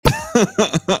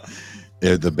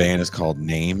The band is called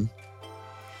Name.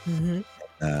 Mm-hmm.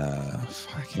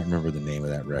 I can't remember the name of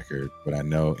that record, but I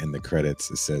know in the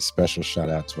credits it says special shout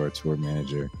out to our tour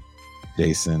manager,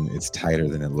 Jason. It's tighter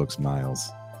than it looks, Miles.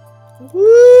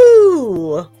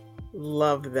 Woo!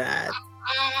 Love that.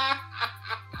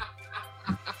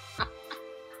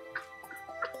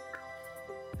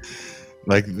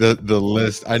 Like the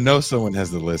list. I know someone has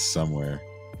the list somewhere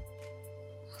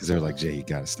because they're like, Jay, you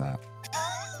gotta stop.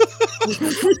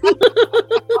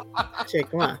 Jay,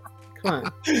 come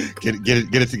on. Get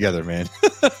it together, man.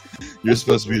 You're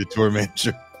supposed to be the tour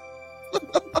manager.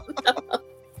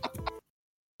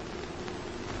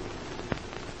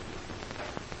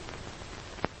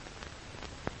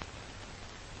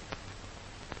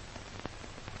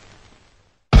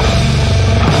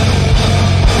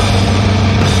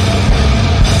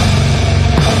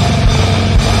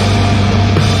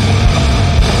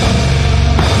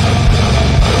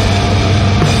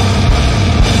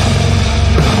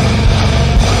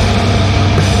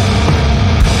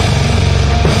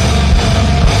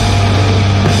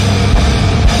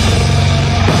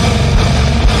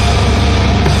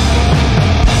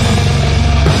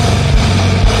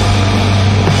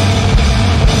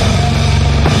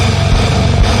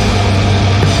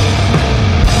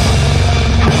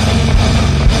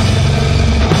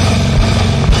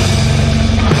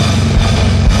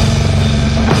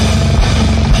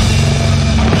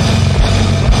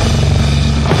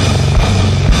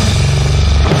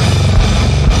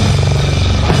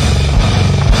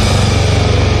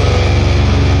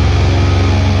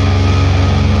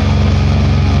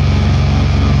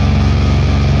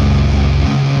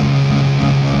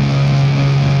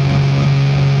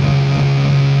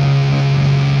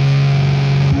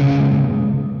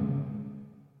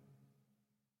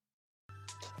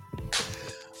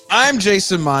 I'm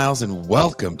Jason Miles, and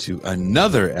welcome to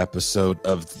another episode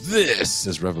of This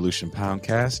is Revolution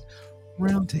Poundcast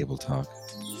Roundtable Talk.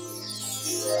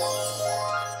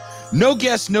 No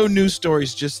guests, no news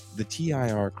stories, just the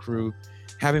TIR crew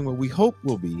having what we hope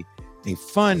will be a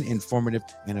fun, informative,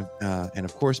 and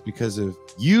of course, because of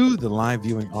you, the live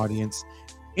viewing audience,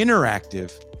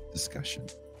 interactive discussion.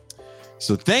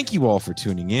 So thank you all for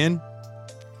tuning in.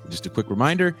 Just a quick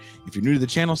reminder, if you're new to the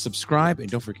channel, subscribe and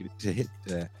don't forget to hit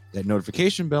that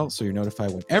notification bell so you're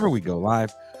notified whenever we go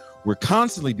live. We're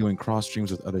constantly doing cross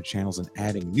streams with other channels and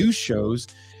adding new shows.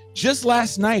 Just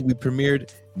last night, we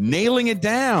premiered Nailing It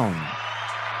Down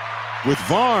with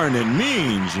Varn and me,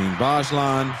 Gene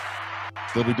Bajlan.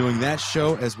 They'll be doing that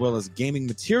show as well as Gaming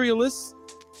Materialists.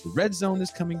 The Red Zone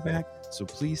is coming back, so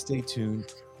please stay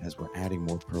tuned as we're adding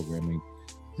more programming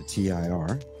to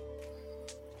TIR.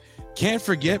 Can't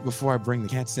forget, before I bring the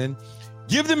cats in,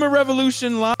 give them a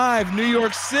Revolution Live, New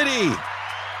York City.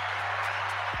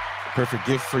 Perfect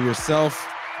gift for yourself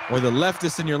or the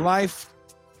leftists in your life.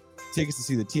 Tickets to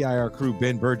see the TIR crew,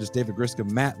 Ben Burgess, David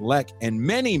Griscom, Matt Leck, and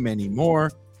many, many more.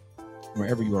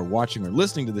 Wherever you are watching or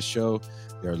listening to the show,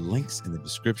 there are links in the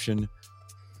description.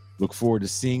 Look forward to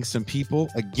seeing some people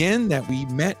again that we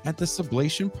met at the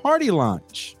Sublation Party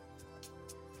Launch.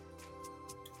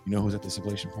 You know who's at the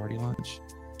Sublation Party Launch?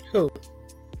 Who?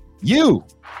 You,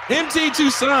 MT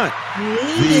Toussaint,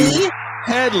 the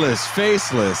headless,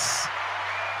 faceless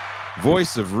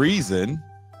voice of reason.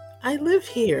 I live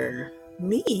here.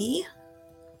 Me?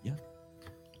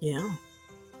 Yeah.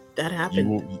 That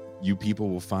happened. You people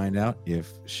will find out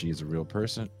if she is a real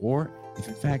person or if,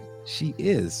 in fact, she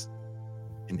is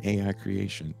an AI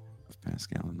creation of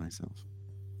Pascal and myself.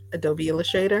 Adobe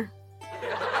Illustrator?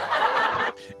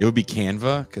 It would be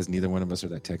Canva because neither one of us are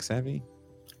that tech savvy.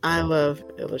 I love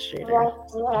Illustrator.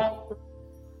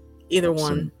 Either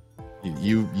one. So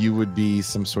you would be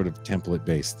some sort of template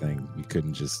based thing. We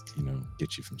couldn't just,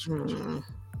 get you from scratch.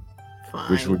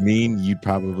 Fine. Which would mean you'd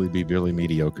probably be really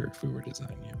mediocre if we were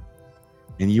designing you.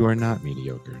 And you are not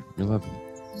mediocre. You're lovely.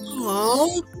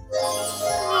 Oh,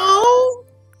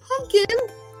 pumpkin.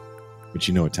 But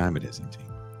you know what time it is, MT.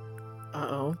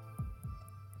 Uh-oh.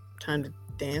 Time to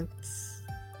dance?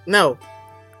 No,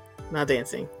 not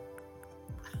dancing.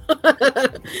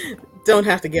 Don't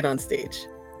have to get on stage.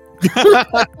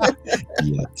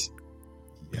 Yet.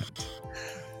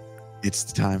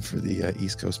 It's time for the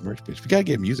East Coast merch pitch. We gotta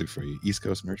get music for you. East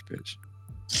Coast merch pitch.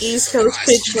 East Coast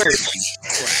pitch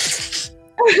merch.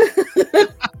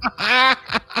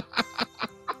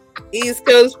 East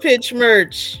Coast pitch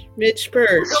merch. Mitch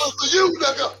Perch.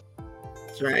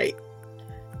 That's right.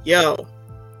 Yo,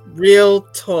 real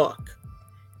talk.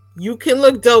 You can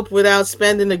look dope without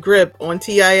spending a grip on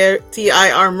TIR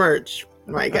merch,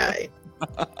 my guy.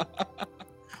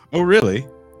 Oh, really?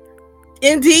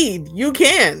 Indeed, you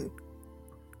can.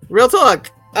 Real talk.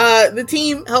 The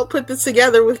team helped put this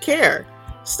together with care.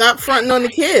 Stop fronting on the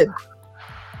kid.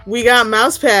 We got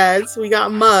mouse pads. We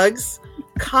got mugs.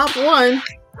 Cop 1,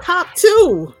 Cop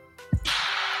 2.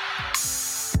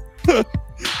 Cop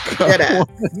 1,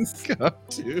 Cop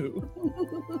 2.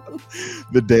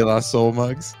 The De La Soul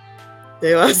mugs.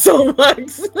 De La Soul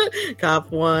mugs.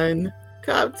 Cop 1,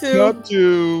 Cop 2. Cop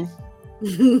 2.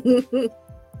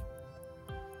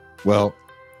 Well,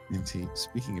 MT,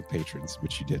 speaking of patrons,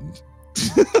 which you didn't.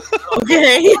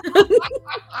 Okay.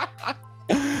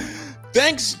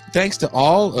 Thanks to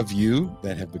all of you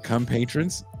that have become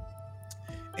patrons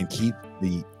and you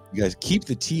guys keep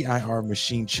the TIR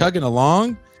machine chugging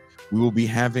along. We will be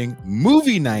having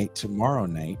movie night tomorrow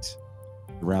night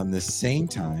around the same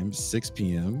time, 6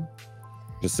 p.m.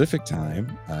 Pacific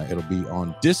time. It'll be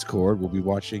on Discord. We'll be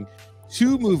watching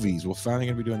 2 movies. We're finally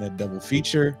going to be doing that double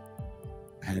feature.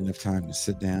 I had enough time to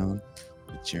sit down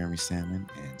with Jeremy Salmon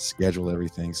and schedule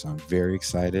everything, so I'm very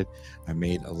excited. I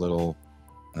made a little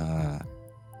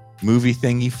movie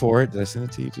thingy for it. Did I send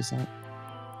it to you, Toussaint?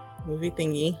 Movie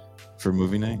thingy for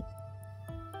movie night?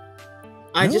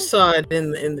 I just saw it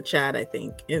in the chat, I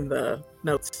think, in the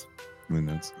notes. In the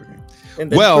notes, okay. In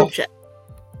the group chat.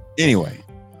 Anyway,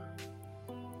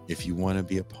 if you want to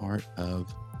be a part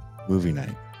of movie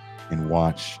night and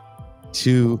watch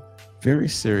 2 very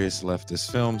serious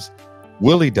leftist films,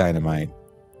 Willie Dynamite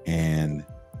and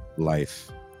Life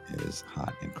is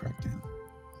Hot in Crackdown.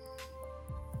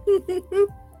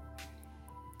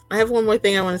 I have one more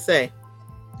thing I want to say.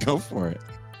 Go for it.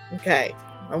 Okay.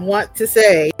 I want to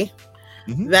say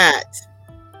that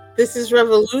This Is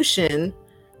Revolution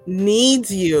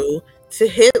needs you to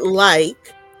hit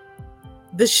like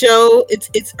the show.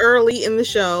 It's early in the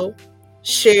show.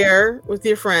 Share with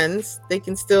your friends. There's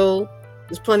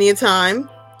plenty of time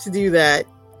to do that.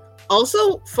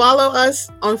 Also, follow us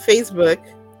on Facebook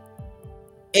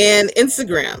and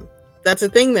Instagram. That's a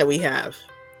thing that we have.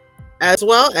 As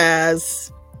well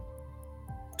as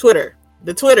Twitter.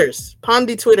 The Twitters.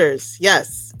 Pondy Twitters.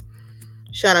 Yes.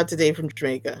 Shout out to Dave from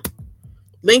Jamaica.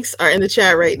 Links are in the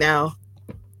chat right now.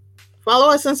 Follow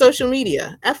us on social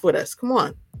media. F with us. Come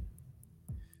on.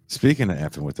 Speaking of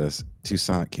effing with us,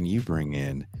 Toussaint, can you bring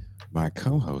in my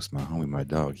co-host, my homie, my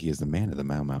dog? He is the man of the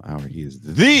Mau Mau Hour. He is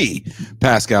the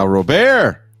Pascal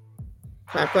Robert.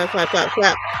 Clap, clap, clap, clap,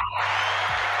 clap.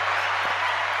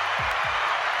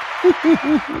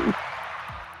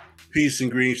 Peace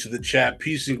and greetings to the chat.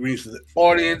 Peace and greetings to the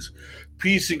audience.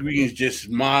 Peace and greetings, Just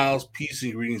Miles. Peace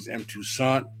and greetings, M.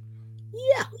 Toussaint.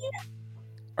 Yeah.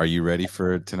 Are you ready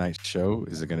for tonight's show?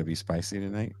 Is it going to be spicy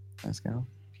tonight, Pascal?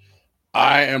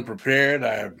 I am prepared.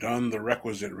 I have done the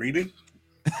requisite reading.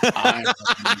 I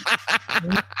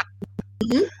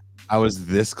was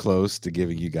this close to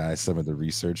giving you guys some of the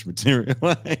research material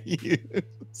I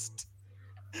used.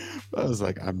 I was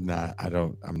like, I'm not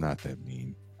that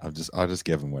mean. I'll just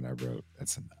give them what I wrote.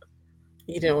 That's enough.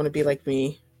 You didn't want to be like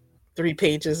me. 3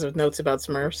 pages of notes about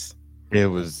Smurfs. It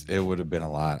would have been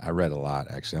a lot. I read a lot,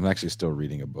 actually. I'm actually still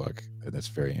reading a book that's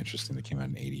very interesting that came out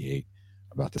in '88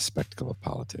 about the spectacle of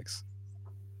politics.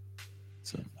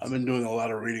 So I've been doing a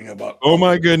lot of reading about. Oh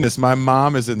my goodness, my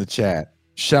mom is in the chat.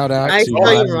 Shout out to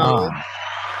my your mom.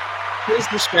 Who's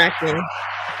distracting?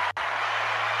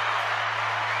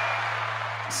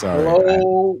 Sorry.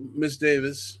 Hello, Miss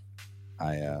Davis.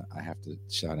 I have to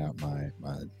shout out my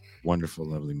wonderful,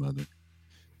 lovely mother.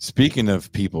 Speaking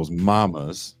of people's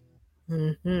mamas,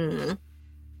 this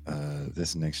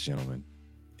next gentleman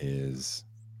is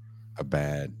a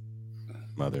bad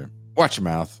mother. Watch your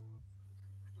mouth.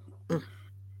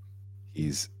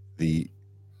 He's the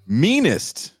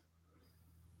meanest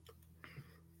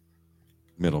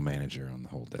middle manager on the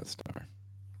whole Death Star.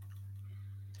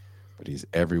 But he's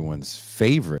everyone's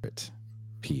favorite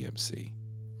PMC.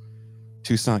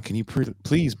 Toussaint, can you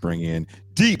please bring in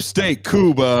Deep State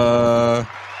Cuba?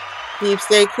 Deep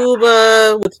State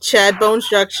Cuba with Chad bone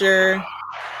structure.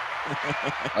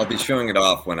 I'll be showing it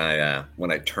off when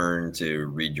I turn to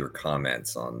read your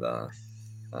comments on the.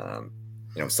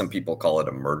 Some people call it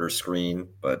a murder screen,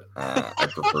 but I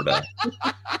prefer to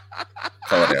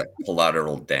call it a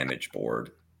collateral damage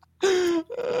board.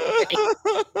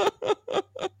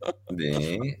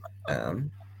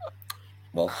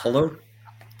 Well, hello,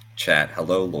 chat.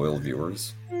 Hello, loyal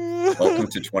viewers. Welcome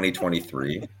to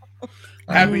 2023.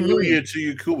 Happy New Year to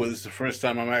you, Cuba. This is the first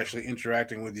time I'm actually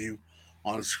interacting with you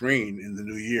on screen in the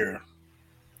new year.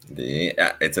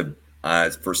 It's the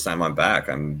first time I'm back.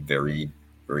 I'm very,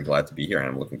 very glad to be here, and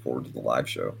I'm looking forward to the live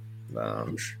show.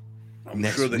 I'm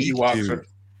Next sure that week, you watch dude, it.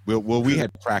 Well, we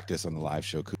had practice on the live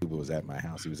show. Cuba was at my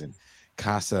house. He was in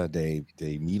Casa de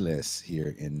Miles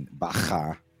here in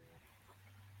Baja,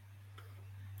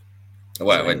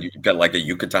 What, you got like a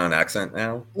Yucatan accent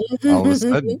now? All of a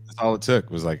sudden, that's all it took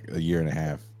was like a year and a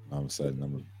half. All of a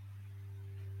sudden,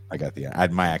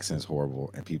 my accent is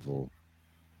horrible, and people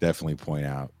definitely point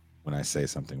out when I say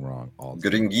something wrong. All the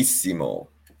time. Gringissimo.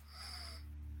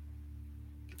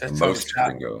 That Most sounds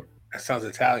Italian. gringo. That sounds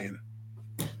Italian.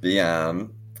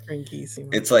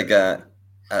 It's like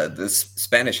this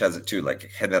Spanish has it too,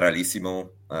 like generalissimo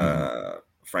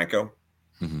Franco.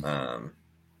 Mm-hmm.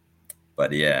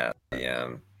 But yeah,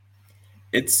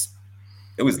 it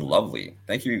was lovely.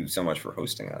 Thank you so much for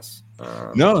hosting us.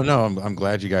 No, I'm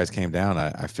glad you guys came down.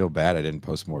 I feel bad I didn't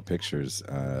post more pictures.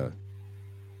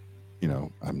 You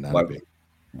know, I'm not.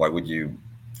 Why would you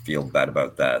feel bad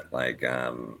about that? Like,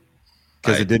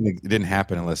 because it didn't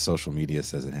happen unless social media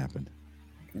says it happened.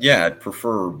 Yeah, I'd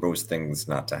prefer most things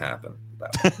not to happen.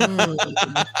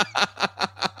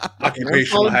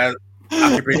 Occupational hazard.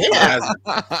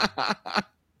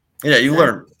 Yeah, you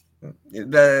learn.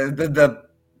 The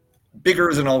bigger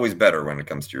isn't always better when it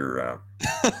comes to your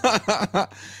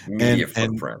media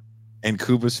footprint. And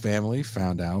Cuba's family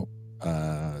found out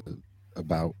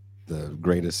about the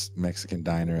greatest Mexican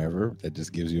diner ever that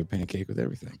just gives you a pancake with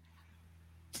everything.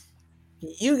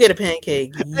 You get a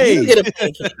pancake. You get a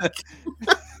pancake.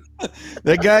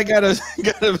 That guy got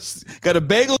a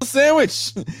bagel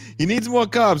sandwich. He needs more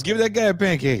carbs. Give that guy a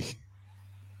pancake.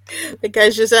 The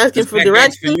guy's just asking for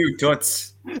directions. For you,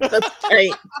 Toots. That's right.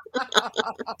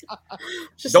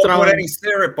 Don't put any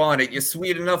syrup on it. You're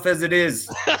sweet enough as it is.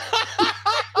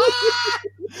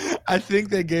 I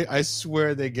think I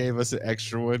swear they gave us an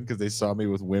extra one because they saw me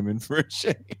with women for a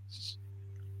change.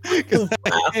 Because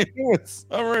I came with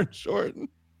Summer and Jordan.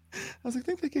 I was like, I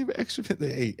think they gave an extra.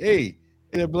 Hey,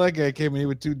 that black guy came in here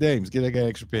with 2 dames. Get that guy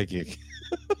extra pancake.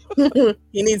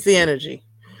 He needs the energy.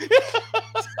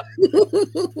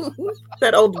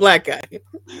 That old black guy.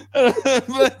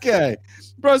 Black guy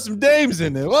brought some dames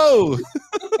in there. Whoa.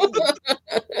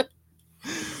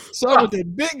 Saw with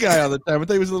that big guy all the time. I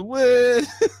thought he was a little weird.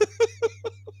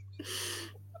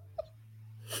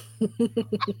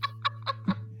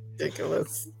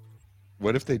 Ridiculous.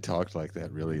 What if they talked like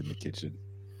that really in the kitchen?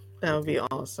 That would be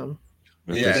awesome.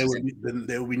 Yeah, they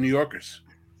would be New Yorkers.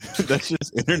 That's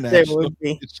just international. They would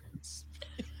be.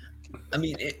 I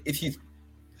mean, if you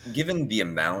given the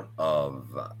amount of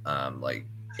like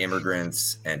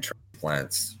immigrants and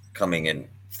transplants coming in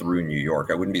through New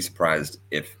York, I wouldn't be surprised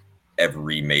if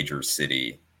every major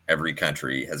city, every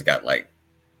country has got like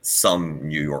some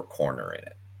New York corner in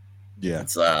it. Yeah,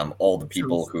 it's all the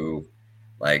people who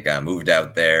like moved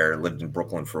out there, lived in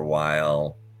Brooklyn for a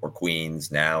while or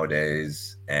Queens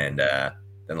nowadays, and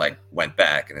then like went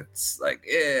back, and it's like,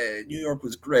 New York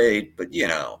was great, but you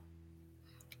know,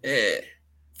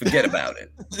 forget about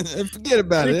it. Forget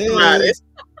about it.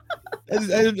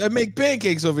 I make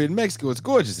pancakes over in Mexico. It's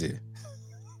gorgeous here.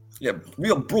 Yeah,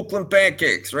 real Brooklyn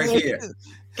pancakes right here.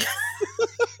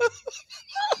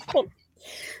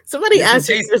 Somebody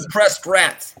asked if there's pressed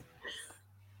rats.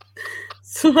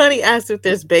 Somebody asked if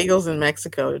there's bagels in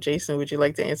Mexico. Jason, would you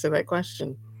like to answer that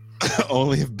question?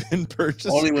 Only if Ben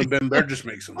Burgess. Only when Ben Burgess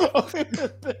makes them.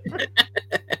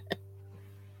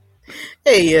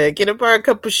 Hey, get a bar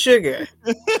cup of sugar.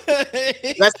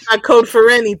 That's not code for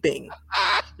anything.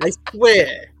 I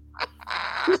swear.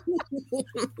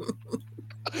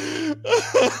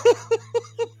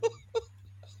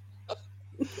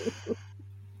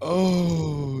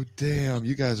 Oh, damn.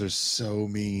 You guys are so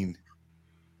mean.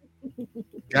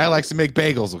 Guy likes to make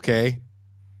bagels, okay?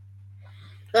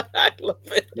 I love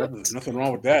it. There's nothing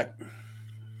wrong with that.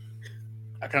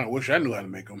 I kind of wish I knew how to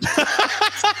make them.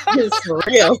 It's for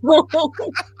real.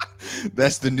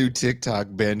 That's the new TikTok,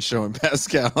 Ben, showing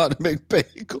Pascal how to make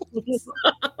bagels.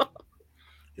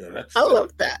 Yeah, I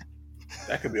love that.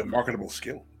 That could be a marketable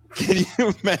skill. Can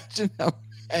you imagine how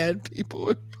bad people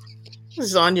would be? This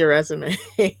is on your resume.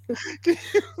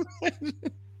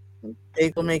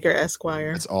 Bagel Maker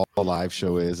Esquire. That's all a live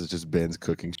show is. It's just Ben's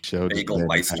cooking show. Bagel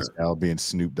Meister. Pascal being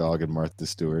Snoop Dogg and Martha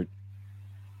Stewart.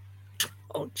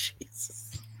 Oh,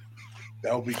 Jesus.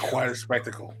 That would be quite a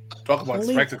spectacle. Talk about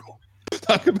spectacle.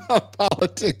 Talk about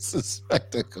politics, a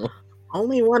spectacle.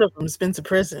 Only one of them's been to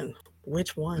prison.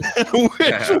 Which one?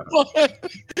 Which one?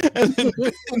 And then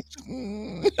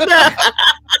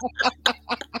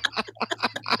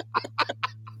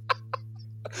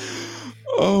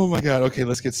oh my God. Okay,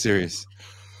 let's get serious.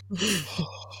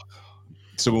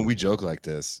 So when we joke like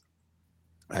this,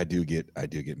 I do get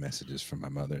messages from my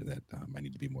mother that I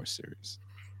need to be more serious.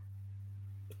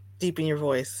 Deepen your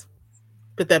voice.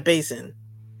 Put that bass in.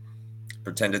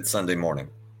 Pretend it's Sunday morning.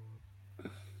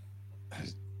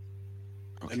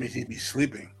 That means he'd be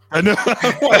sleeping. I know.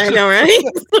 I know, right?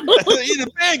 Eat a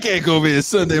pancake over here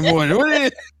Sunday morning.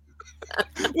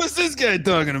 What's this guy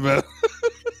talking about?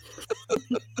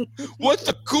 What's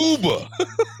a Cuba?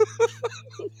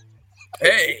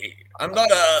 Hey, I'm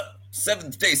not a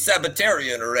Seventh-day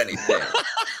Sabbatarian or anything.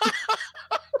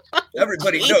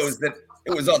 Everybody knows that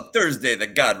it was on Thursday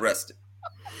that God rested.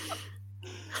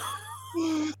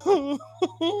 Who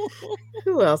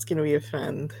else can we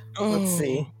offend? Let's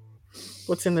see.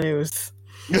 What's in the news?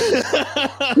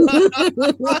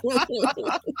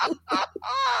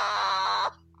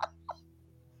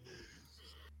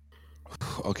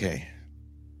 Okay,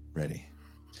 ready.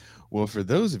 Well, for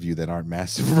those of you that aren't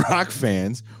massive rock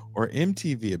fans or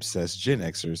MTV obsessed Gen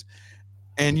Xers,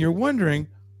 and you're wondering,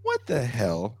 what the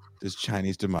hell does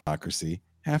Chinese democracy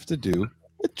have to do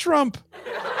with Trump?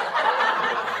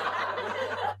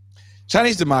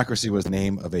 Chinese Democracy was the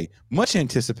name of a much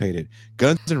anticipated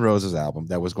Guns N' Roses album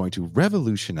that was going to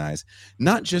revolutionize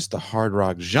not just the hard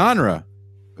rock genre,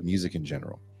 but music in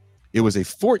general. It was a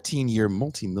 14-year,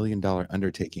 multi-million-dollar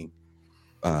undertaking.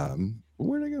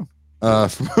 Where'd I go?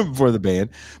 For the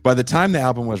band. By the time the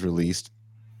album was released,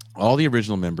 all the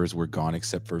original members were gone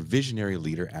except for visionary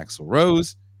leader Axl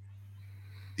Rose.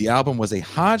 The album was a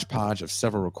hodgepodge of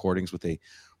several recordings with a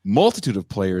multitude of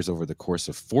players over the course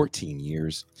of 14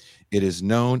 years. It is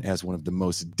known as one of the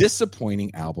most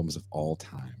disappointing albums of all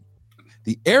time.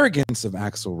 The arrogance of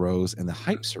Axl Rose and the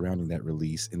hype surrounding that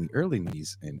release in the early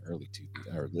 90s and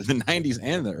the 90s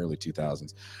and the early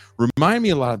 2000s remind me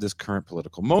a lot of this current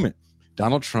political moment.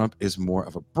 Donald Trump is more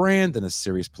of a brand than a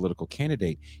serious political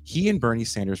candidate. He and Bernie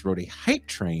Sanders rode a hype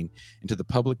train into the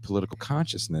public political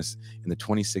consciousness in the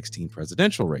 2016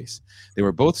 presidential race. They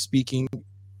were both speaking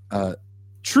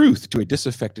truth to a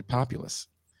disaffected populace.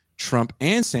 Trump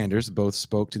and Sanders both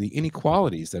spoke to the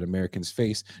inequalities that Americans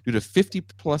face due to 50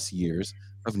 plus years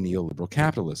of neoliberal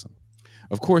capitalism.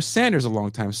 Of course, Sanders, a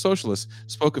longtime socialist,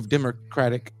 spoke of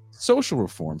democratic social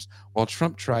reforms, while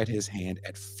Trump tried his hand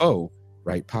at faux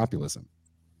right populism.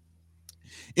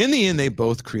 In the end, they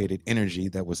both created energy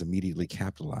that was immediately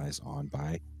capitalized on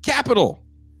by capital.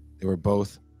 They were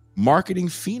both marketing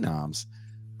phenoms.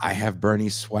 I have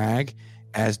Bernie's swag,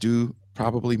 as do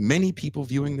probably many people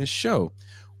viewing this show.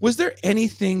 Was there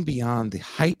anything beyond the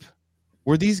hype?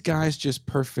 Were these guys just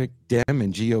perfect Dem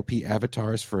and GOP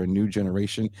avatars for a new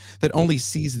generation that only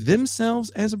sees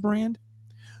themselves as a brand?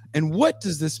 And what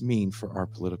does this mean for our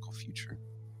political future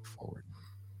forward?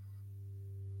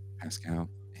 Pascal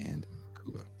and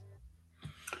Kuba.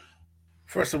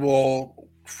 First of all,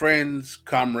 friends,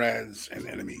 comrades, and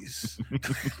enemies.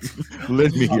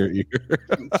 Lend me your ear.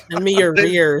 Lend me your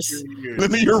rears.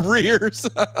 Lend me your rears.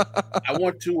 I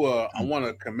want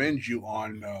to commend you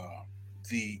on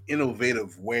the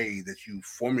innovative way that you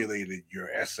formulated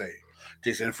your essay,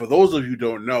 Jason. And for those of you who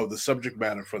don't know, the subject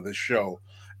matter for this show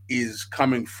is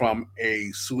coming from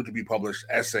a soon-to-be published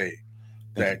essay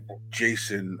that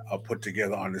Jason put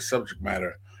together on this subject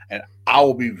matter. And I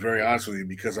will be very honest with you,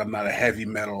 because I'm not a heavy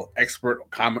metal expert,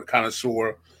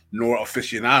 connoisseur, nor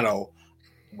aficionado.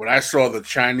 When I saw the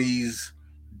Chinese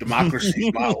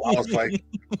democracy model, I was like,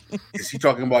 is he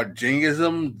talking about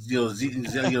Jingism? Xi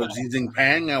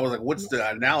Jinping? I was like, what's the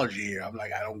analogy here? I'm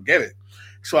like, I don't get it.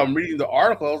 So I'm reading the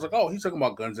article. I was like, oh, he's talking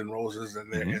about Guns N' Roses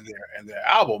and their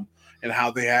album, and how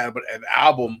they had an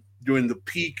album during the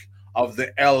peak of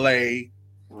the LA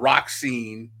rock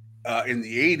scene in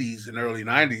the 80s and early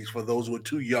 90s. For those who are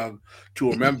too young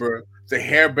to remember, the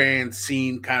hair band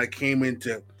scene kind of came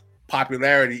into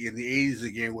popularity in the 80s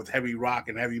again with heavy rock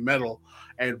and heavy metal,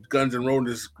 and Guns N'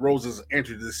 Roses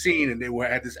entered the scene, and they were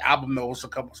at this album that was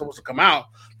supposed to come out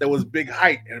that was big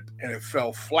hype, and it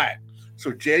fell flat.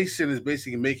 So Jason is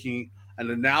basically making an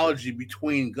analogy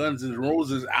between Guns N'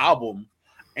 Roses album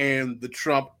and the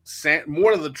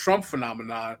more of the Trump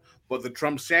phenomenon, but the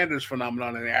Trump-Sanders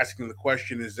phenomenon, and asking the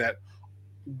question is that,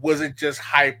 was it just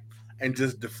hype and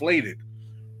just deflated?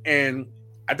 And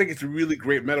I think it's a really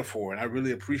great metaphor, and I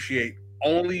really appreciate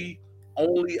only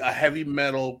a heavy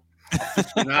metal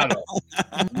aficionado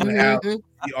would have the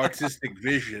artistic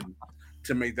vision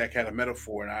to make that kind of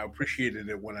metaphor, and I appreciated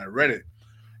it when I read it.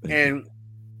 And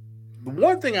the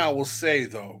one thing I will say,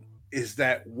 though, is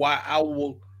that while I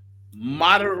will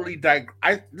moderately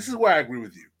this is where I agree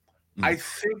with you. I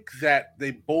think that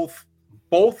they both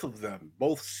of them,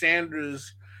 both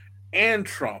Sanders and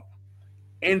Trump,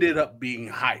 ended up being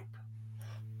hype.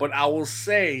 But I will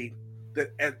say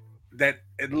that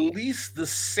at least the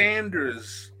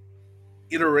Sanders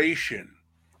iteration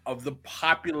of the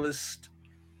populist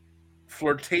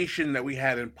flirtation that we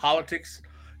had in politics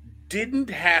didn't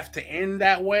have to end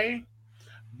that way,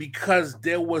 because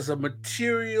there was a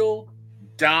material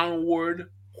downward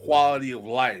quality of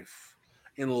life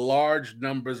in large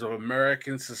numbers of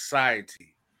American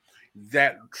society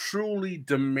that truly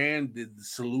demanded the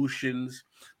solutions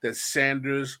that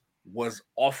Sanders was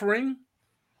offering,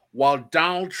 while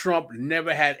Donald Trump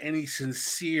never had any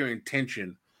sincere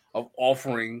intention of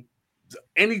offering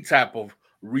any type of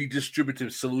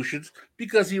redistributive solutions,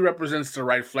 because he represents the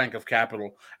right flank of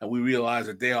capital, and we realize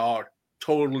that they are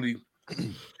totally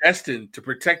destined to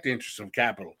protect the interests of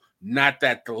capital. Not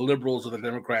that the liberals or the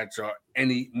Democrats are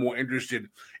any more interested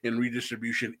in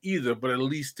redistribution either, but at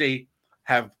least they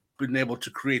have been able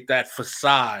to create that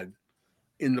facade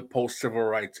in the post-civil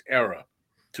rights era,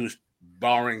 to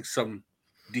barring some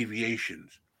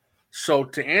deviations. So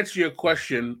to answer your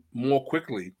question more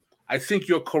quickly, I think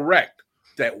you're correct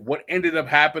that what ended up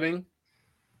happening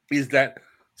is that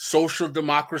social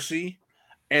democracy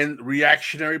and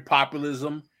reactionary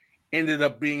populism ended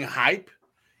up being hype,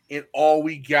 and all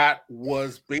we got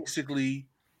was basically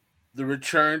the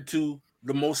return to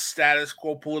the most status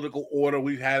quo political order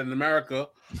we've had in America.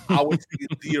 I would say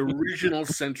the original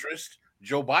centrist,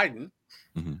 Joe Biden,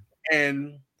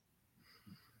 and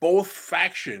both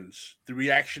factions, the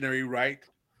reactionary right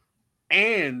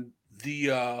and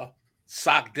the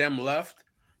Soc Dem left,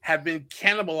 have been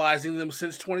cannibalizing them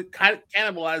since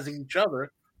cannibalizing each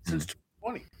other since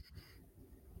 2020.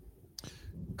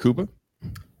 Kuba?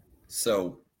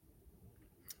 So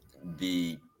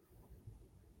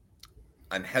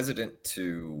I'm hesitant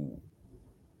to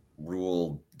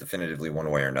rule definitively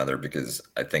one way or another, because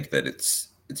I think that it's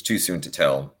too soon to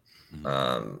tell.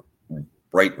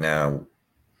 Right now,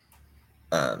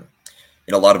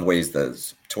 in a lot of ways,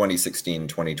 those 2016,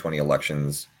 2020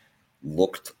 elections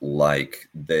looked like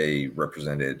they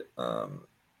represented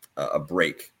a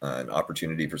break, an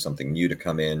opportunity for something new to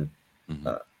come in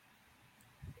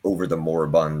over the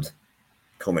moribund,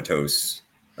 comatose,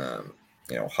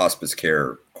 hospice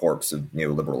care corpse of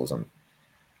neoliberalism.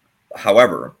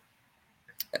 However,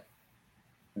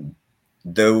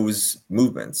 those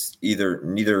movements,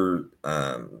 neither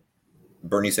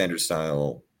Bernie Sanders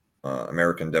style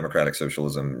American democratic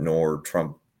socialism nor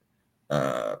Trump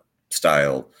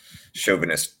style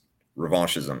chauvinist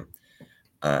revanchism,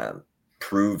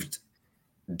 proved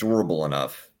durable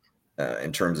enough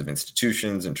in terms of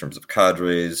institutions, in terms of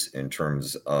cadres, in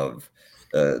terms of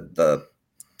the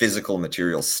physical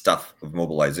material stuff of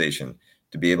mobilization,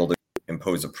 to be able to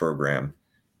impose a program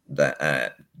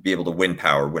that be able to win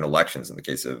power, win elections in the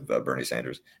case of Bernie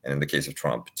Sanders, and in the case of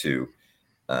Trump to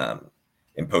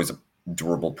impose a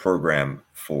durable program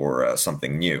for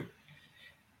something new.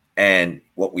 And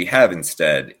what we have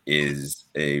instead is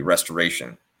a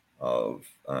restoration of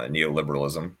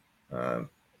neoliberalism.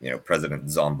 President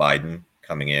Zom Biden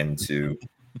coming in to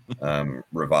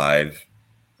revive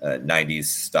 90s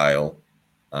style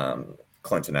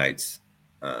Clintonites,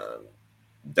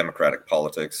 democratic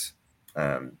politics,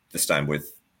 this time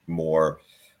with more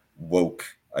woke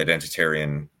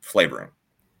identitarian flavoring,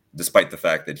 despite the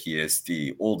fact that he is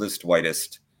the oldest,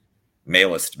 whitest,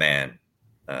 malest man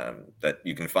that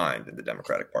you can find in the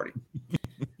Democratic Party.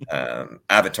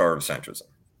 Avatar of centrism,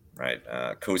 right?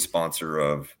 Co-sponsor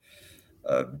of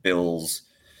bills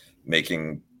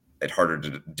making it harder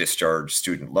to discharge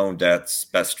student loan debts,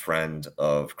 best friend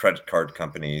of credit card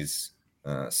companies,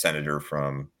 senator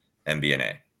from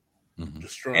MBNA.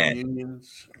 Destroying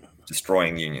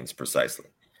unions, precisely.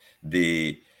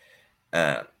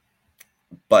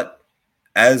 But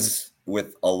as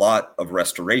with a lot of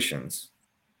restorations,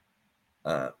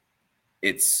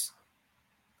 it's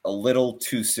a little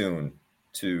too soon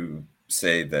to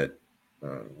say that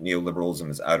neoliberalism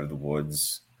is out of the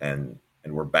woods and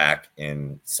we're back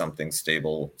in something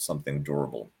stable, something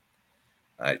durable.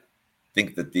 I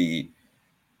think that the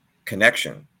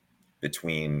connection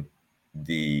between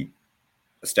the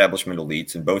establishment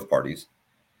elites in both parties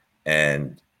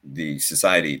and the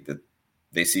society that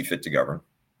they see fit to govern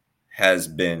has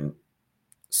been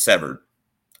severed.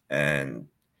 And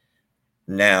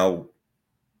now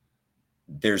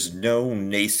there's no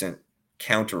nascent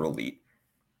counter elite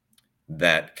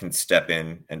that can step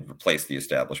in and replace the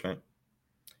establishment.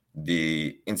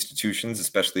 The institutions,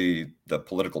 especially the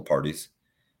political parties,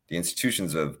 the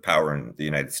institutions of power in the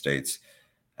United States,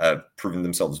 have proven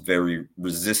themselves very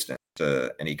resistant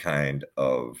to any kind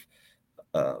of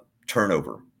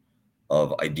turnover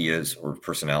of ideas or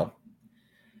personnel.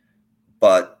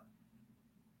 But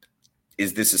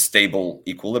is this a stable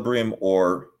equilibrium,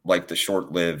 or like the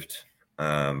short-lived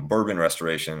Bourbon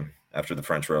Restoration after the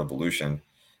French Revolution,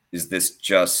 is this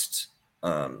just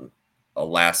a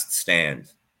last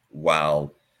stand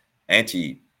while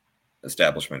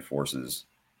anti-establishment forces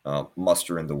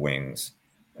muster in the wings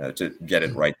to get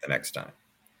it right the next time.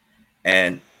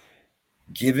 And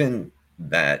given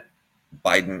that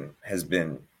Biden has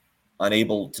been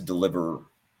unable to deliver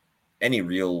any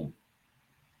real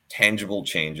tangible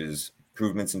changes,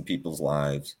 improvements in people's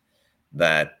lives,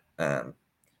 that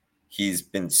he's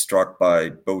been struck by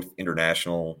both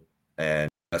international and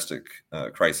domestic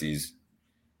crises.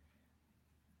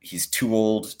 He's too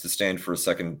old to stand for a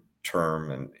second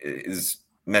term, and his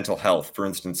mental health, for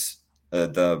instance,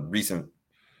 the recent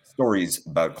stories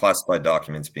about classified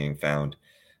documents being found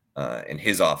in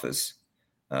his office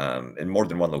in more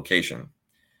than one location.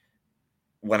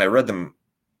 When I read them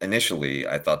initially,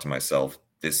 I thought to myself,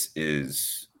 this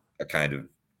is a kind of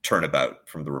turnabout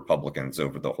from the Republicans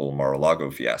over the whole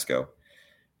Mar-a-Lago fiasco.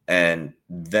 And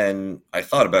then I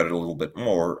thought about it a little bit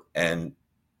more, and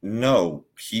no,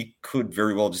 he could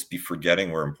very well just be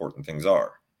forgetting where important things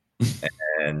are.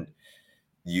 And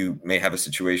you may have a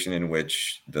situation in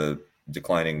which the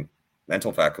declining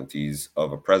mental faculties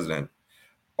of a president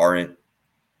are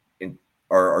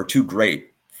too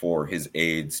great for his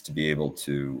aides to be able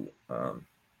to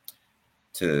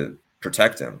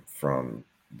protect him from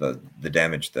the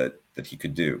damage that he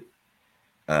could do.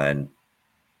 And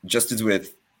just as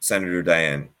with Senator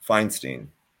Dianne Feinstein,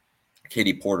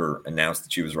 Katie Porter announced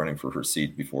that she was running for her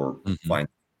seat before Feinstein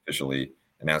officially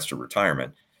announced her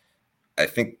retirement. I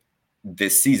think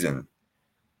this season,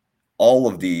 all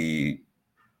of the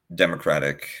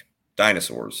Democratic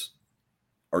dinosaurs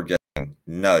are getting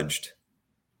nudged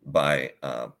by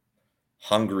a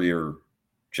hungrier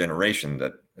generation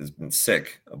that has been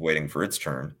sick of waiting for its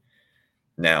turn.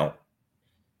 Now,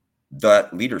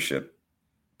 that leadership,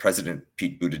 President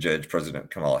Pete Buttigieg, President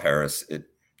Kamala Harris, it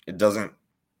doesn't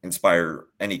inspire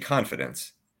any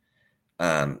confidence.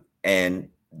 And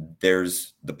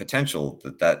there's the potential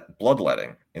that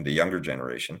bloodletting in the younger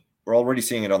generation, we're already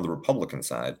seeing it on the Republican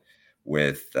side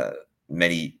with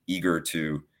many eager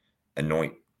to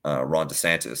anoint Ron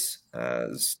DeSantis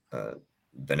as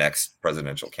the next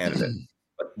presidential candidate.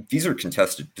 But these are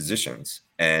contested positions,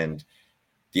 and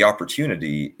the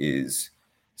opportunity is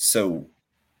so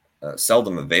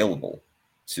seldom available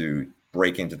to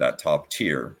break into that top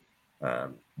tier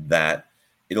that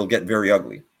it'll get very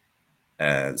ugly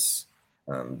as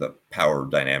the power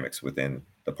dynamics within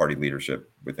the party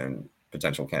leadership, within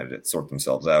potential candidates sort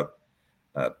themselves out.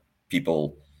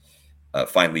 People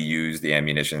finally use the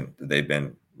ammunition that they've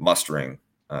been mustering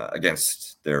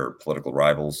against their political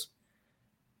rivals.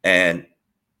 And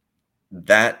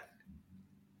that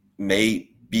may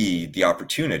be the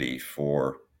opportunity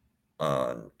for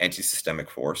an anti-systemic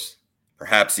force,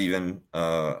 perhaps even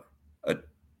a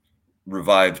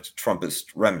revived Trumpist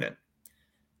remnant,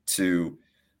 to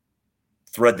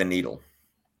thread the needle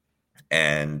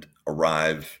and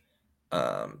arrive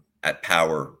at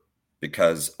power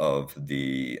because of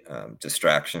the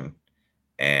distraction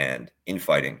and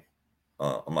infighting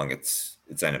among its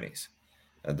enemies.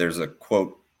 There's a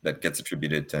quote that gets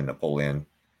attributed to Napoleon: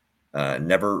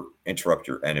 never interrupt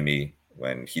your enemy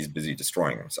when he's busy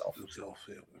destroying himself.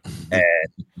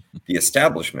 And the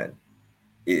establishment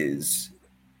is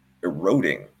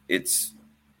eroding its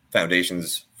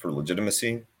foundations for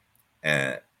legitimacy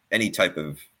and any type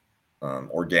of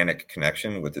organic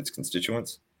connection with its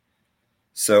constituents.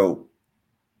 So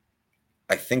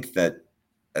I think that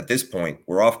at this point,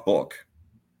 we're off book.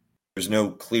 There's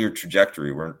no clear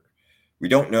trajectory. We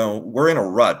don't know. We're in a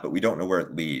rut, but we don't know where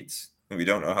it leads. And we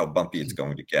don't know how bumpy it's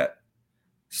going to get.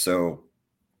 So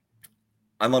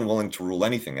I'm unwilling to rule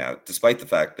anything out, despite the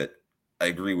fact that I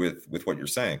agree with what you're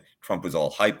saying. Trump was all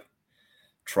hype.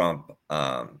 Trump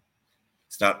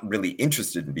is not really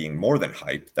interested in being more than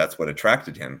hype. That's what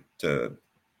attracted him to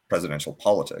presidential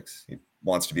politics. He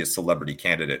wants to be a celebrity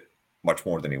candidate much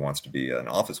more than he wants to be an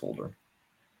office holder.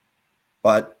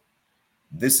 But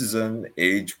this is an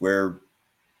age where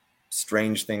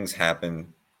strange things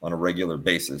happen on a regular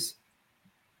basis.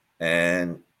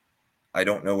 And I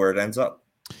don't know where it ends up.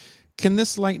 Can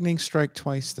this lightning strike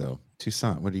twice, though?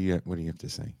 Toussaint, what do you have to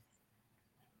say?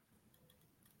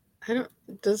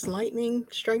 Does lightning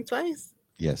strike twice?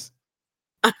 Yes.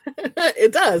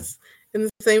 It does, in the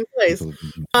same place.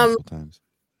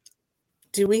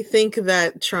 Do we think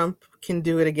that Trump can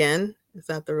do it again? Is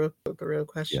that the real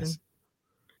question? Yes.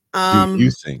 Do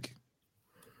you think?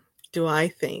 Do I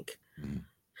think?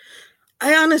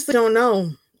 I honestly don't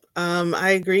know.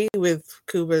 I agree with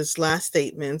Kuba's last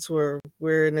statements, where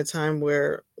we're in a time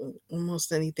where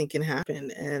almost anything can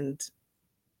happen, and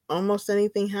almost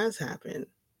anything has happened.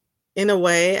 In a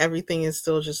way, everything is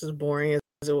still just as boring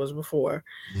as it was before.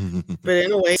 But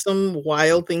in a way, some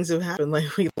wild things have happened,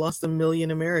 like we lost 1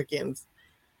 million Americans.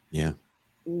 Yeah.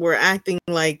 We're acting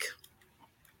like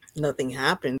nothing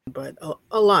happened, but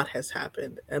a lot has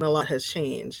happened and a lot has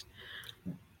changed.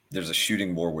 There's a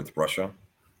shooting war with Russia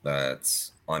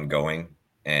that's ongoing,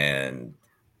 and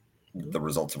the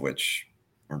results of which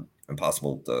are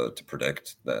impossible to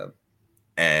predict.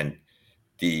 And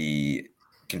the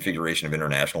configuration of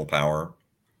international power,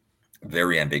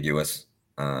 very ambiguous.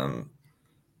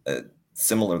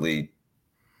 Similarly,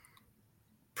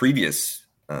 previous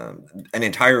an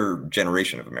entire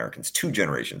generation of Americans, 2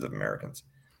 generations of Americans,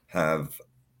 have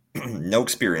no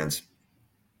experience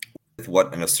with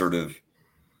what an assertive,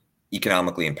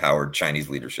 economically empowered Chinese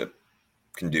leadership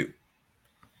can do.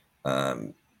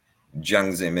 Jiang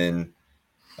Zemin,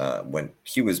 when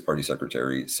he was party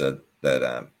secretary, said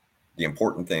that the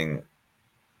important thing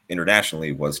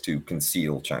internationally was to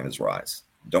conceal China's rise.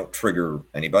 Don't trigger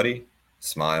anybody,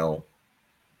 smile.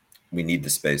 We need the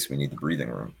space, we need the breathing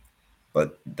room.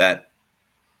 But that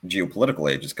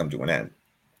geopolitical age has come to an end.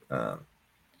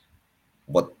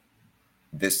 What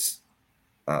this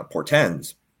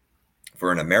portends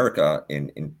for an America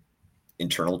in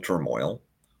internal turmoil,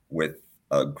 with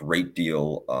a great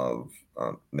deal of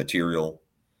material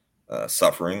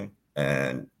suffering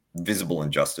and visible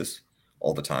injustice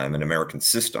all the time, an American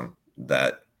system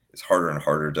that is harder and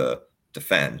harder to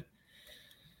defend.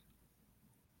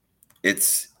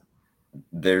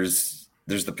 There's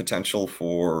the potential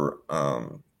for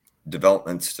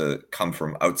developments to come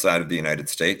from outside of the United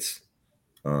States,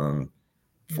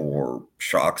 for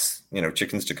shocks,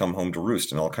 chickens to come home to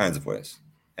roost in all kinds of ways.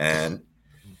 And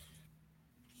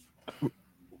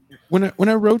when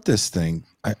I wrote this thing,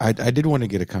 I did want to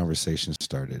get a conversation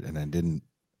started, and I didn't.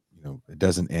 It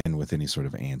doesn't end with any sort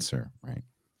of answer, right?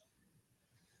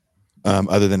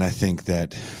 Other than I think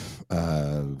that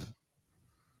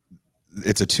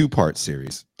it's a 2-part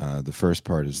series. The first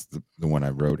part is the one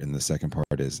I wrote, and the second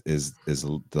part is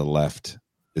the left,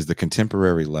 is the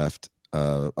contemporary left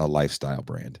a lifestyle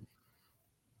brand.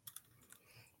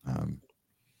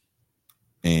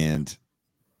 And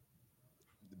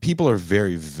people are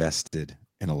very vested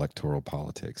in electoral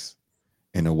politics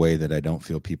in a way that I don't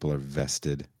feel people are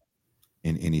vested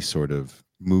in any sort of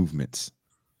movements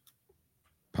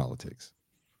politics.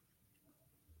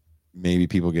 Maybe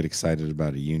people get excited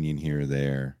about a union here or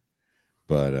there,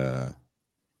 but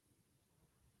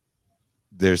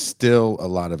there's still a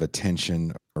lot of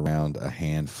attention around a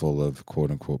handful of quote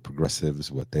unquote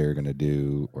progressives, what they're going to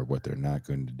do or what they're not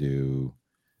going to do,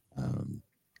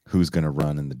 who's going to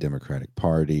run in the Democratic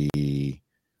Party,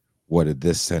 what did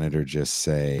this senator just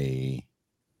say,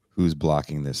 who's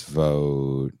blocking this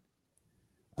vote.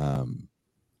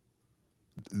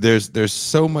 There's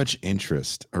so much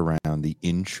interest around the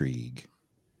intrigue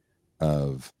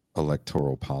of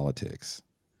electoral politics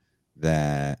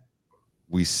that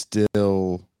we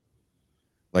still,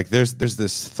 like, there's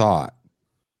this thought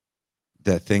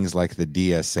that things like the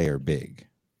DSA are big,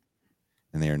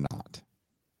 and they are not.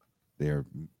 They are.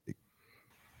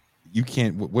 You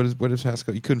can't. What is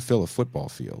Haskell? You couldn't fill a football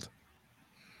field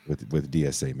with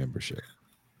DSA membership.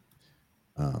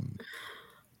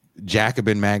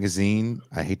 Jacobin magazine,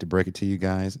 I hate to break it to you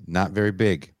guys, not very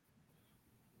big.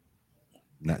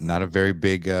 Not a very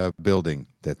big building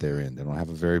that they're in. They don't have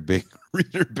a very big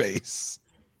reader base.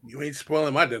 You ain't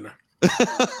spoiling my dinner.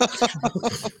 I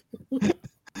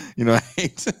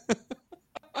hate.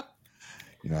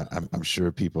 I'm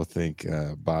sure people think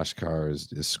Boschkar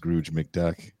is Scrooge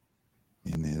McDuck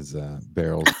in his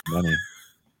barrels of money.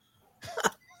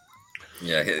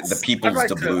 Yeah, the people's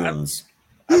doubloons.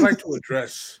 I'd like to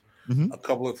address a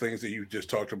couple of things that you just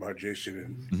talked about,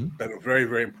 Jason, and that are very,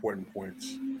 very important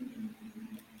points.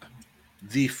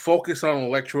 The focus on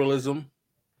electoralism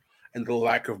and the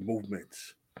lack of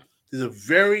movements. There's a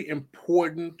very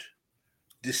important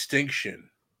distinction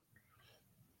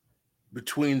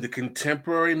between the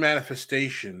contemporary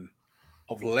manifestation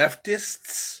of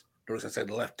leftists, notice I said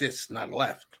leftists, not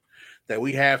left, that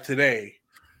we have today,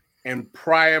 and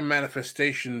prior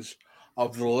manifestations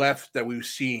of the left that we've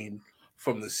seen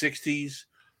from the 60s,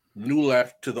 new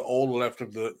left, to the old left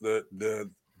of the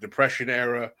Depression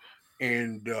era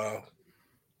and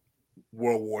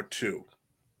World War II.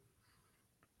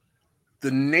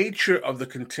 The nature of the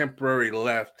contemporary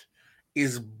left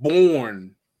is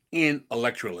born in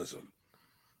electoralism,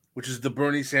 which is the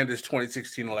Bernie Sanders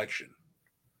 2016 election.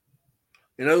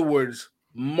 In other words,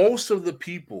 most of the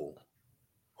people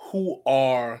who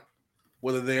are,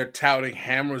 whether they're touting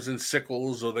hammers and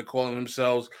sickles or they're calling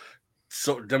themselves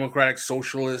democratic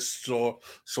socialists or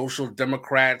social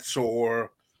democrats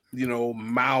or,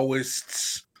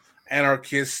 Maoists,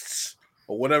 anarchists,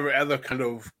 or whatever other kind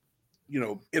of,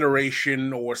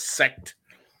 iteration or sect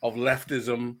of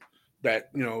leftism that,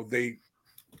 they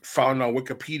found on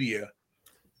Wikipedia,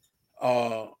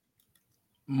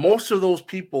 most of those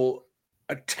people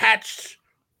attached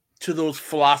to those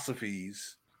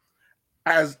philosophies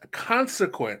as a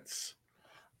consequence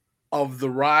of the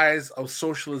rise of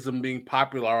socialism being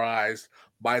popularized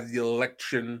by the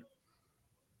election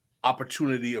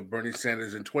opportunity of Bernie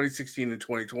Sanders in 2016 and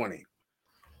 2020.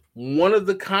 One of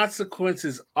the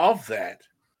consequences of that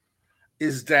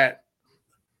is that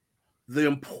the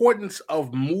importance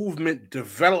of movement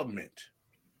development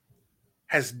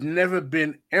has never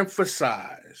been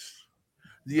emphasized.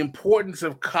 The importance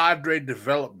of cadre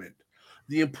development,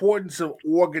 the importance of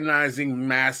organizing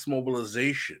mass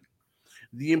mobilization,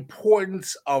 the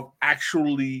importance of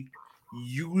actually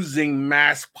using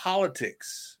mass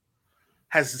politics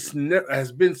has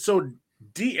been so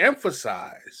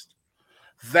de-emphasized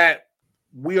that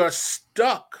we are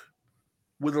stuck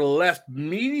with a left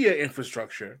media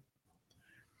infrastructure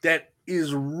that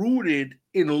is rooted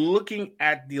in looking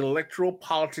at the electoral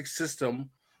politics system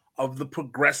of the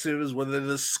progressives, whether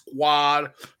the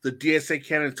squad, the DSA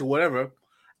candidates, or whatever,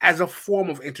 as a form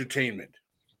of entertainment.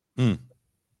 Mm.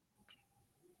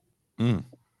 Mm.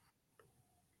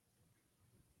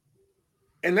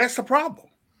 And that's the problem.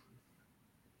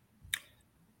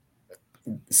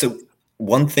 So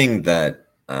one thing that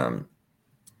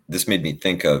this made me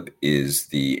think of is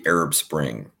the Arab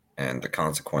Spring and the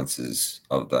consequences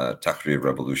of the Tahrir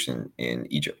revolution in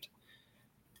Egypt.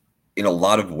 In a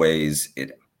lot of ways,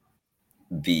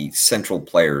 the central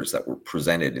players that were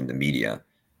presented in the media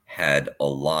had a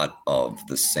lot of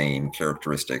the same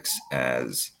characteristics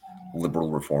as liberal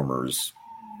reformers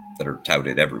that are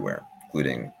touted everywhere,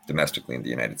 including domestically in the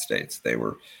United States. They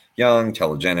were young,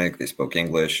 telegenic, they spoke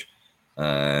English,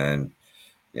 and,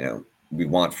 we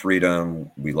want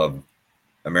freedom, we love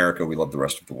America, we love the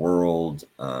rest of the world.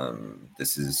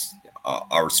 This is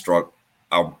our struggle.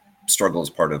 Our struggle is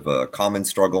part of a common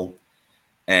struggle.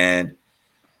 And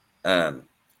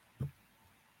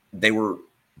they were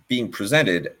being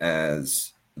presented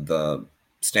as the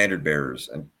standard bearers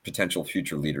and potential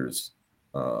future leaders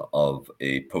of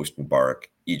a post-Mubarak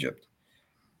Egypt.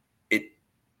 It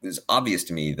is obvious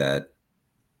to me that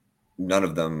none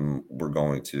of them were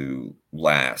going to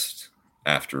last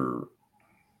after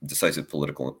decisive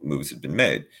political moves had been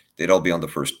made. They'd all be on the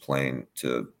first plane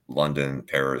to London,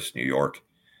 Paris, New York,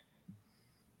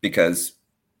 because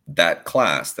that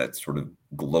class, that sort of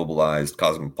globalized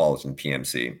cosmopolitan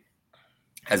PMC,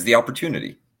 has the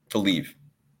opportunity to leave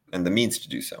and the means to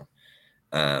do so.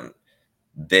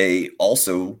 They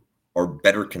also are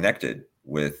better connected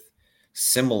with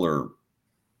similarly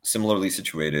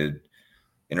situated,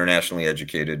 internationally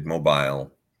educated,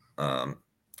 mobile,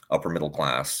 upper middle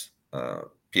class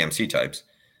PMC types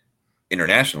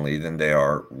internationally than they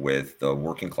are with the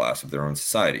working class of their own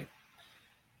society.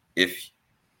 If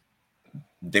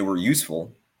they were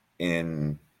useful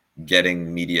in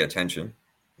getting media attention,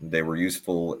 they were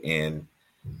useful in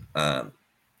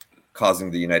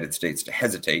causing the United States to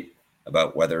hesitate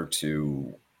about whether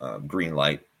to green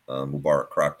light Mubarak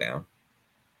crackdown.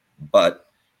 But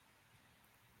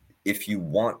if you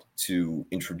want to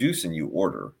introduce a new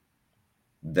order,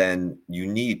 then you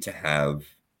need to have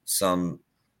some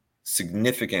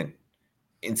significant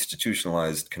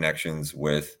institutionalized connections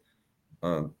with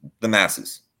the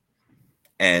masses.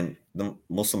 And the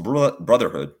Muslim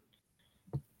Brotherhood,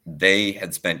 they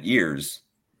had spent years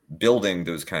building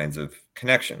those kinds of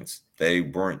connections. They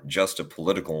weren't just a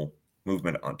political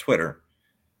movement on Twitter,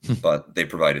 but they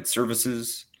provided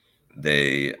services.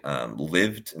 They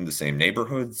lived in the same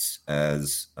neighborhoods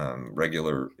as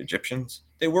regular Egyptians.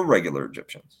 They were regular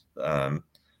Egyptians,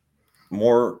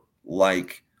 more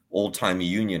like old-timey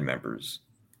union members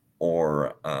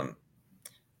or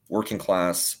working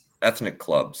class ethnic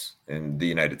clubs in the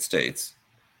United States,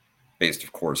 based,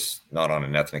 of course, not on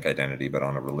an ethnic identity, but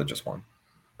on a religious one.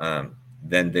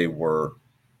 Then they were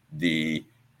the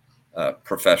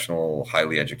professional,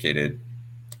 highly educated,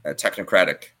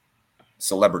 technocratic,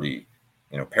 celebrity,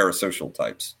 parasocial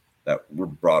types that were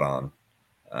brought on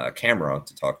camera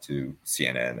to talk to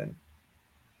CNN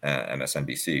and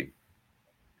MSNBC.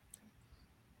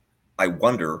 I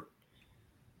wonder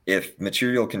if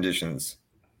material conditions,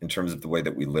 in terms of the way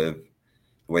that we live,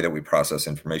 the way that we process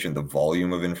information, the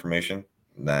volume of information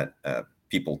that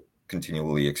people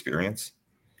continually experience,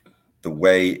 the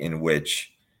way in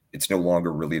which it's no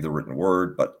longer really the written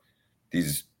word, but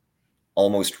these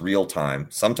almost real-time,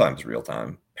 sometimes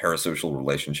real-time, parasocial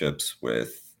relationships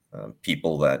with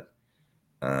people that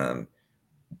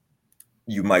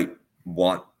you might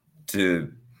want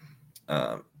to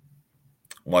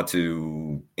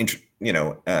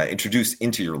introduce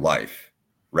into your life,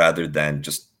 rather than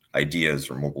just ideas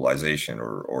or mobilization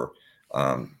or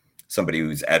somebody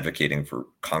who's advocating for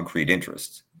concrete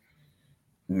interests.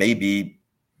 Maybe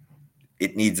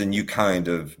it needs a new kind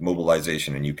of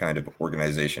mobilization, a new kind of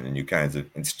organization, a new kinds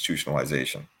of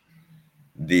institutionalization.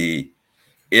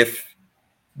 If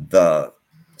the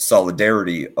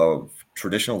solidarity of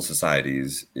traditional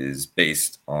societies is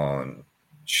based on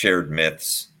shared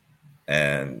myths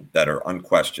and that are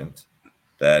unquestioned,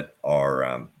 that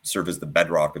are serve as the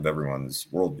bedrock of everyone's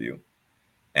worldview,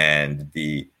 and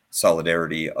the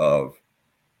solidarity of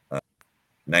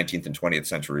 19th and 20th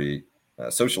century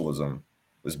socialism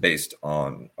was based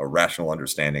on a rational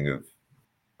understanding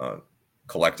of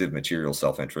collective material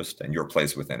self-interest and your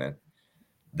place within it,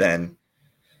 then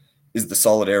is the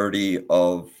solidarity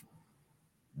of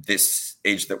this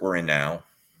age that we're in now,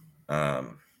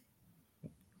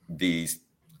 the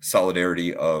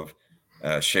solidarity of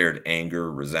shared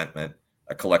anger, resentment,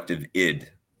 a collective id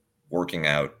working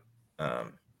out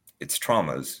its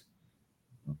traumas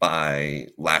by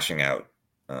lashing out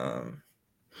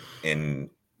in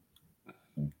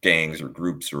gangs or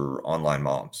groups or online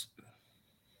mobs.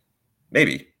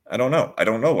 Maybe. I don't know. I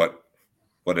don't know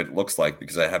what it looks like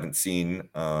because I haven't seen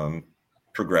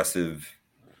progressive,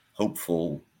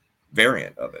 hopeful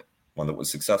variant of it, one that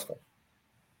was successful.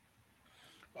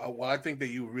 Well, I think that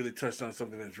you really touched on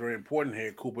something that's very important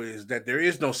here, Cooper, is that there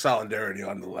is no solidarity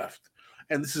on the left.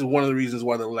 And this is one of the reasons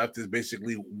why the left is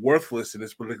basically worthless in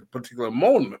this particular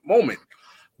moment.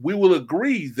 We will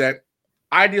agree that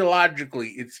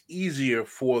ideologically it's easier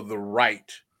for the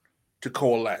right to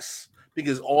coalesce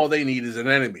because all they need is an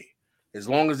enemy. As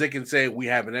long as they can say we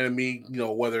have an enemy,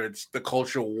 whether it's the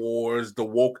culture wars, the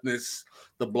wokeness,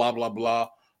 the blah, blah, blah.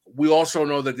 We also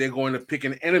know that they're going to pick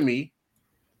an enemy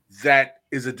that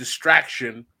is a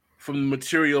distraction from the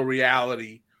material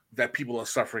reality that people are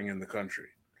suffering in the country.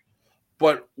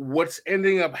 But what's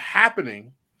ending up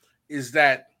happening is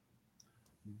that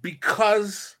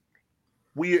because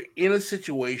we are in a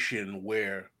situation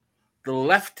where the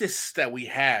leftists that we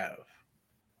have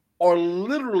are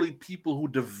literally people who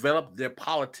developed their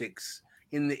politics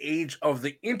in the age of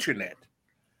the internet,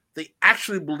 they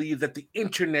actually believe that the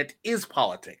internet is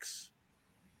politics.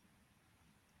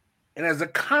 And as a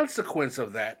consequence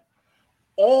of that,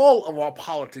 all of our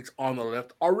politics on the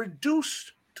left are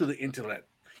reduced to the internet.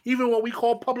 Even what we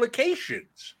call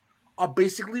publications are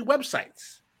basically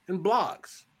websites and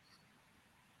blogs.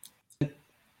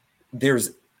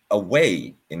 There's a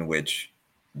way in which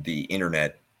the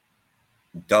internet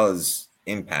does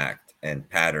impact and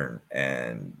pattern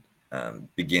and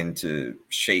begin to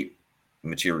shape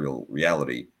material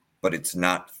reality, but it's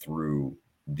not through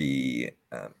the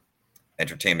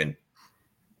entertainment,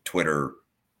 Twitter,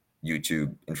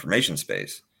 YouTube information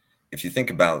space. If you think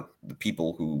about the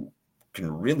people who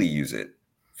can really use it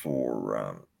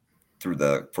for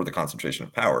the concentration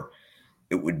of power,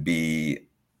 it would be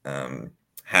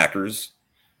hackers,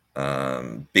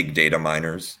 big data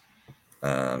miners,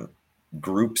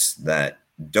 groups that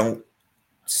don't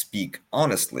speak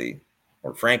honestly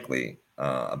or frankly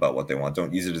about what they want,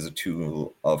 don't use it as a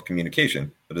tool of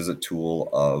communication, but as a tool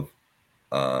of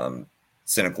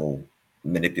cynical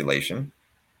manipulation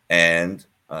and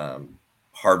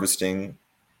harvesting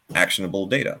actionable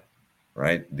data,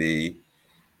 right?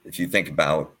 If you think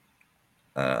about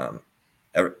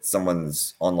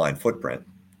someone's online footprint,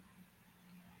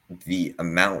 the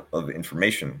amount of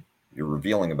information you're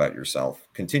revealing about yourself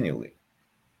continually,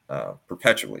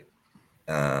 perpetually,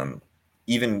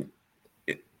 even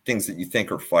things that you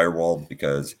think are firewalled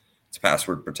because it's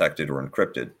password protected or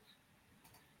encrypted,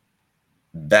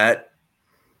 that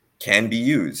can be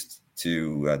used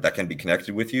that can be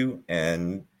connected with you.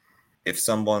 And if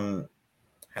someone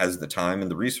has the time and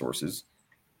the resources,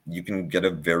 you can get a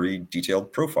very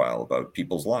detailed profile about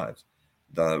people's lives.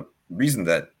 The reason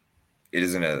that it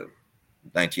isn't a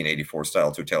 1984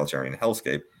 style totalitarian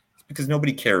hellscape is because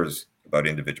nobody cares about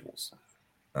individuals.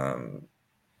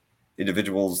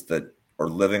 Individuals that are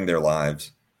living their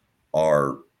lives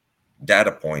are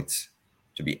data points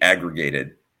to be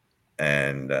aggregated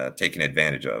and taken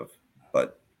advantage of,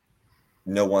 but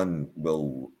no one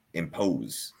will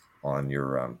impose on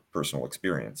your personal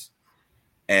experience.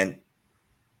 And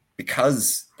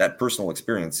because that personal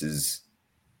experience is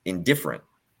indifferent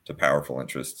to powerful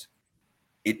interests,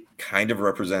 it kind of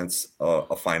represents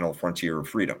a final frontier of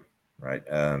freedom, right?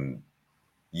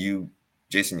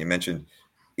 Jason, you mentioned,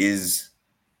 is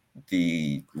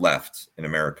the left in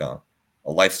America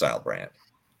a lifestyle brand,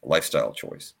 a lifestyle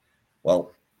choice?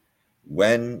 Well,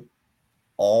 when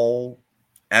all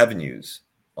avenues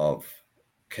of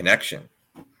connection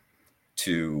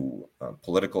to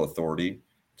political authority,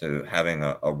 to having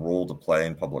a role to play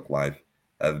in public life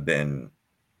have been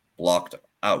blocked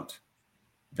out,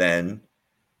 then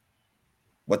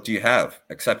what do you have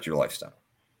except your lifestyle?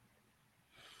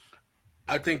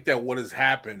 I think that what has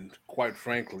happened, quite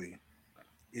frankly,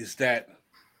 is that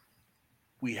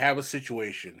we have a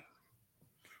situation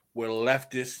where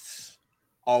leftists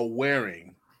are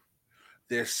wearing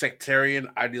their sectarian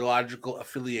ideological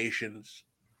affiliations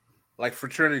like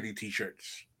fraternity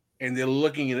t-shirts, and they're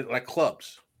looking at it like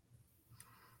clubs.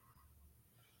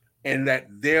 And that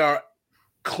they are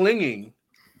clinging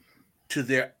to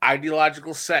their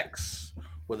ideological sects,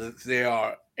 whether they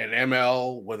are an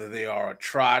ML, whether they are a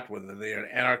trot, whether they're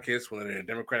an anarchist, whether they're a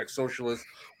democratic socialist,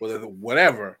 whether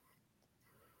whatever,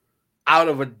 out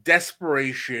of a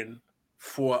desperation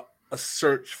for a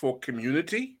search for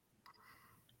community.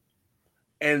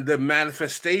 And the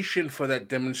manifestation for that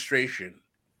demonstration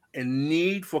and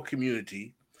need for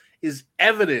community is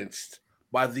evidenced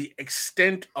by the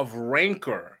extent of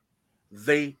rancor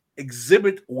they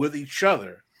exhibit with each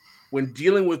other when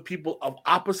dealing with people of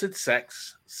opposite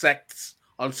sects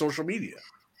on social media.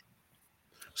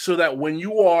 So that when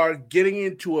you are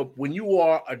when you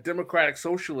are a democratic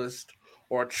socialist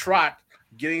or a trot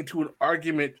getting into an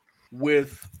argument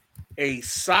with an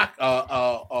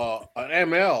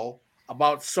ML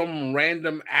about some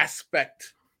random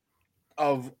aspect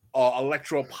of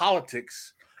electoral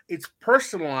politics, it's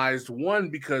personalized, one,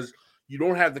 because you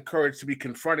don't have the courage to be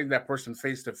confronting that person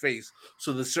face to face,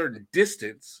 so there's certain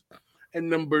distance. And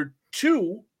number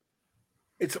two,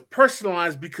 it's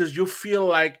personalized because you feel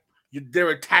like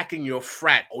they're attacking your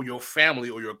frat or your family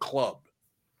or your club.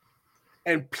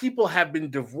 And people have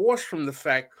been divorced from the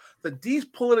fact that these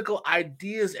political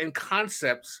ideas and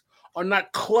concepts are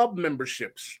not club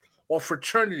memberships or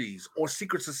fraternities or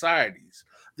secret societies.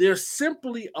 They're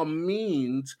simply a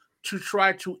means to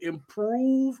try to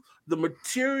improve the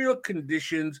material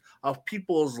conditions of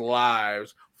people's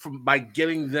lives by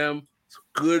getting them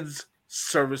goods,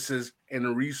 services,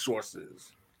 and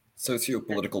resources.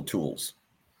 Sociopolitical tools.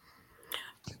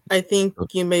 I think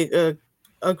you make a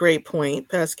great point,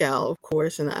 Pascal, of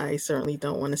course, and I certainly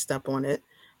don't want to step on it.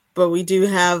 But we do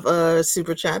have a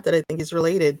super chat that I think is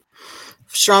related.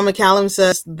 Sean McCallum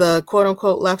says the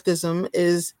quote-unquote leftism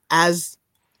is as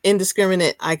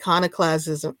indiscriminate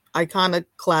iconoclasm,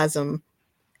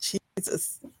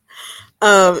 Jesus,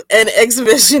 and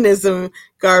exhibitionism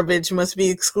garbage must be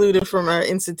excluded from our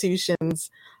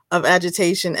institutions of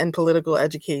agitation and political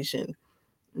education.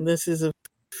 This is a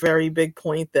very big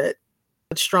point that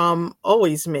Strom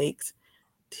always makes.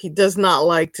 He does not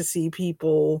like to see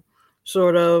people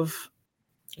sort of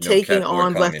taking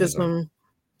on leftism.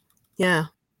 Yeah.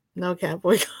 No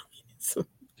catboy communism.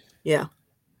 Yeah.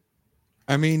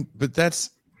 I mean, but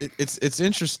it's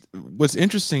interesting. What's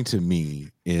interesting to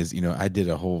me is, I did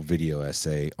a whole video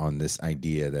essay on this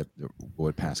idea that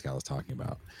what Pascal is talking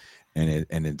about, and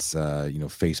it's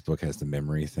Facebook has the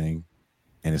memory thing,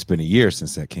 and it's been a year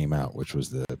since that came out, which was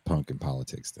the punk and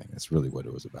politics thing. That's really what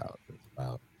it was about. It was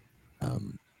about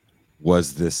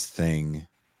was this thing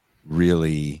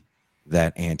really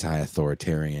that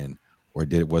anti-authoritarian, or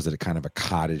was it a kind of a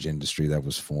cottage industry that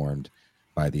was formed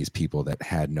by these people that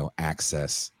had no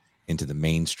access into the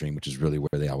mainstream, which is really where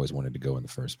they always wanted to go in the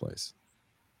first place.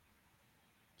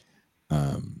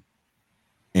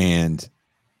 And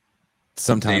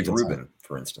sometimes Dave Rubin,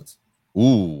 for instance.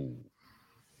 Ooh.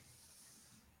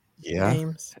 Yeah.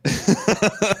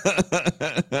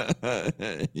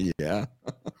 Yeah.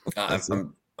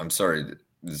 I'm sorry.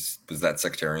 Was that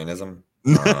sectarianism?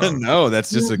 No,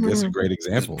 that's a great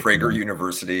example. Is Prager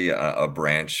University a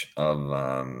branch of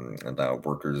the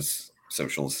workers'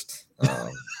 socialist?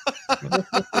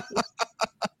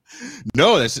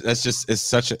 No, that's just it's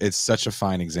such a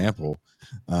fine example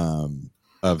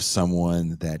of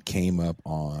someone that came up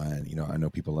on. I know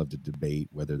people love to debate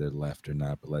whether they're left or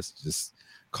not, but let's just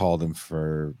call them,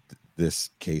 for this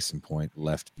case in point,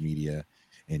 left media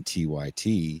and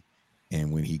TYT.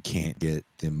 And when he can't get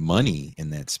the money in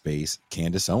that space,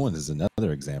 Candace Owens is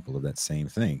another example of that same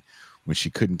thing. When she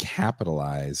couldn't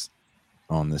capitalize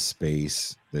on the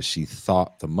space that she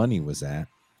thought the money was at,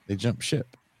 they jumped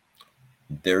ship.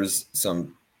 There's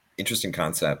some interesting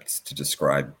concepts to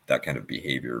describe that kind of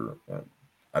behavior.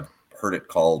 I've heard it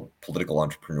called political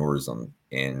entrepreneurism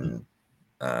in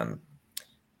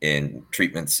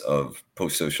treatments of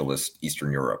post-socialist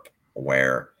Eastern Europe,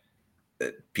 where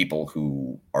people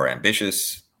who are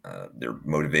ambitious, they're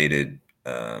motivated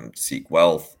to seek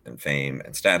wealth and fame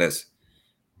and status,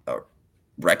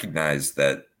 recognize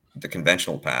that the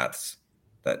conventional paths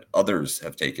that others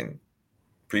have taken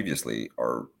previously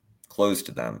are closed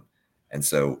to them. And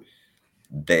so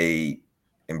they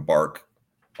embark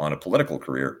on a political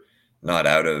career, not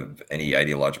out of any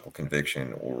ideological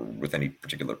conviction or with any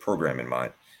particular program in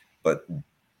mind, but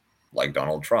like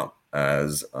Donald Trump,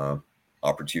 as an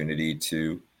opportunity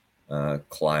to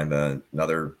climb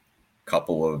another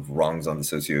couple of rungs on the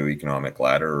socioeconomic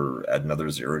ladder or add another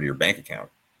zero to your bank account.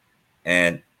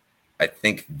 And I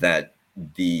think that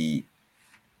the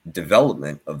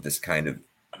development of this kind of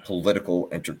political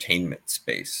entertainment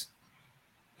space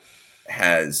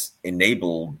has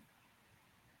enabled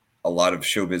a lot of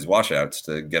showbiz washouts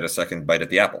to get a second bite at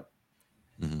the apple.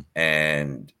 Mm-hmm.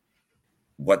 And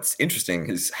what's interesting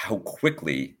is how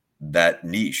quickly that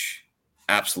niche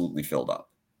absolutely filled up.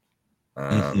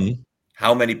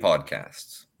 How many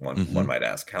podcasts, one might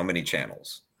ask, how many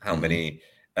channels, how many,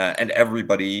 and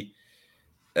everybody,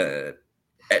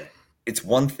 it's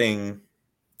one thing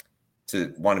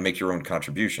to want to make your own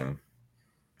contribution.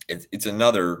 It's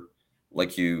another,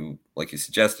 like you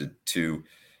suggested, to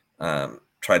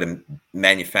try to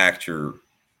manufacture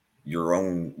your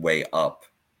own way up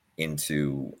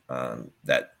into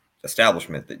that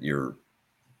establishment that you're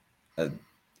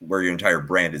where your entire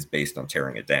brand is based on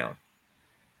tearing it down.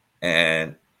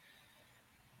 And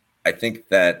I think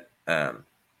that I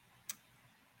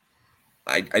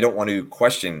don't want to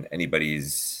question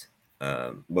anybody's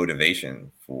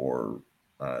motivation for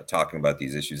talking about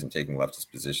these issues and taking leftist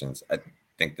positions. I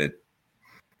think that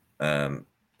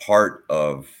part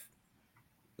of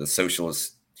the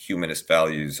socialist humanist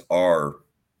values are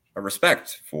a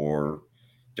respect for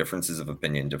differences of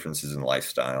opinion, differences in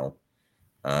lifestyle,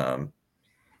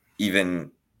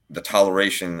 even the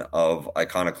toleration of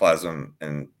iconoclasm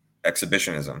and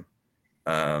exhibitionism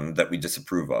that we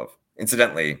disapprove of.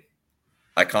 Incidentally,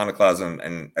 iconoclasm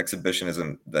and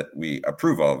exhibitionism that we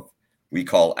approve of, we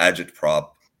call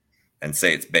agitprop and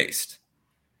say it's based.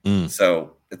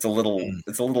 So it's a little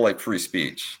like free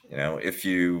speech. You know, if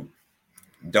you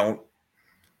don't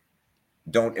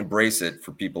embrace it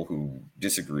for people who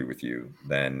disagree with you,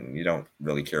 then you don't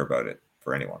really care about it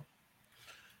for anyone.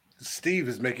 Steve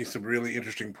is making some really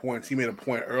interesting points. He made a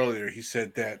point earlier. He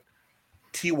said that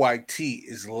TYT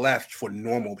is left for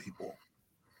normal people.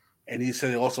 And he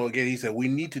said also, again, he said, we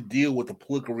need to deal with the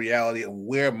political reality of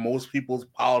where most people's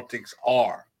politics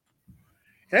are.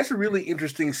 And that's a really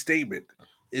interesting statement,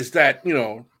 is that, you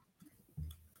know,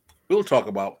 we'll talk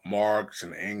about Marx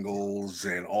and Engels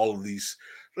and all of these.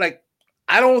 Like,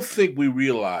 I don't think we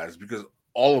realize, because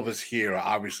all of us here are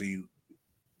obviously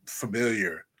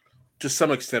familiar to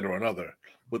some extent or another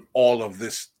with all of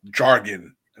this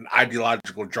jargon and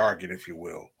ideological jargon, if you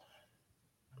will.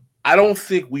 I don't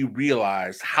think we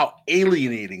realize how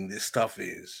alienating this stuff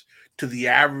is to the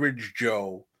average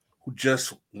Joe who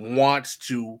just wants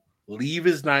to leave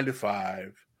his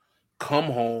 9-to-5, come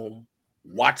home,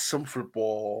 watch some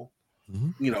football,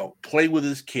 you know, play with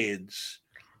his kids,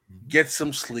 get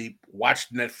some sleep,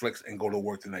 watch Netflix, and go to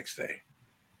work the next day.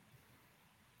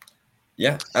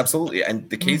 Yeah, absolutely. And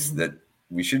the case that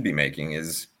we should be making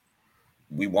is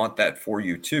we want that for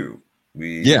you too.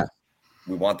 We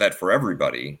want that for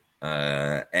everybody.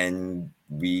 And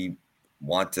we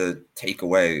want to take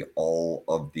away all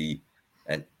of the,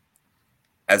 and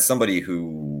as somebody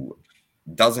who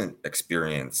doesn't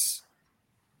experience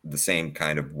the same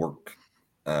kind of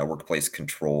workplace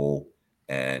control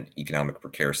and economic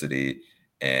precarity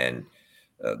and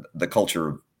the culture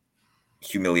of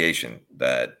humiliation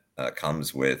that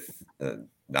comes with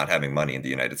not having money in the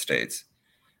United States,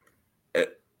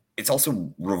 it's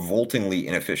also revoltingly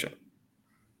inefficient.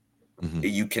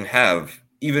 You can have,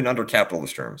 even under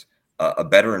capitalist terms, a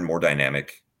better and more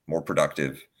dynamic, more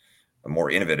productive, a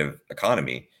more innovative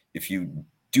economy if you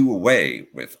do away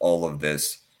with all of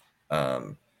this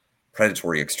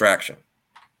predatory extraction.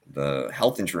 The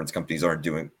health insurance companies aren't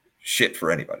doing shit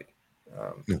for anybody.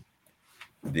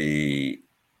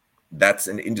 That's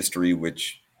an industry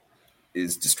which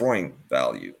is destroying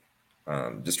value,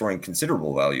 destroying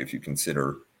considerable value if you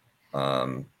consider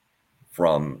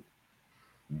from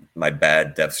my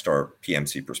bad Death Star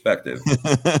PMC perspective,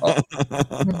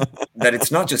 that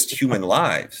it's not just human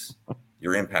lives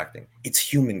you're impacting, it's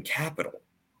human capital.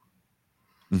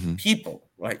 People,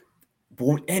 right?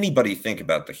 Won't anybody think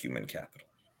about the human capital?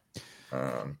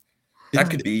 That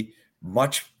could be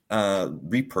much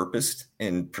repurposed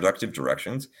in productive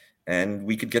directions, and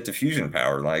we could get to fusion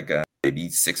power like maybe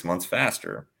 6 months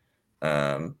faster,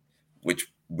 which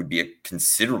would be a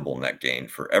considerable net gain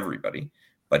for everybody.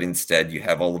 But instead, you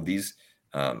have all of these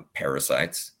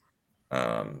parasites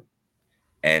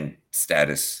and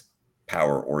status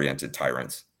power-oriented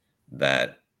tyrants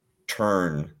that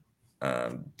turn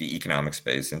the economic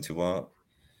space into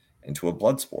a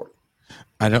blood sport.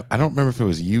 I don't remember if it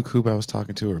was you, Coop, I was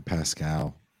talking to, or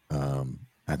Pascal.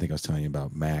 I think I was telling you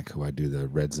about Mac, who I do the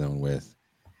Red Zone with.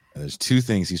 There's two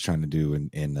things he's trying to do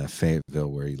in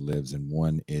Fayetteville, where he lives, and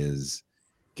one is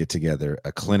get together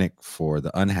a clinic for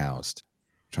the unhoused,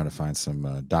 trying to find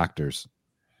some doctors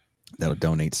that'll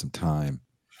donate some time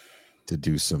to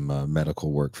do some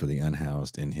medical work for the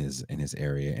unhoused in his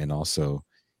area, and also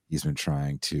he's been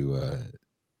trying to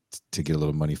get a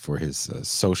little money for his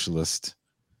socialist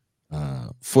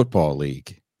football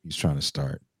league. He's trying to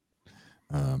start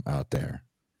out there,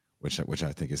 which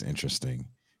I think is interesting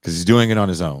because he's doing it on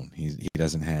his own. He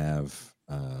doesn't have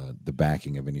the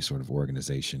backing of any sort of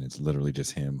organization. It's literally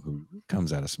just him who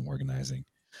comes out of some organizing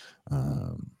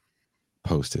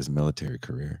post his military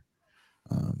career.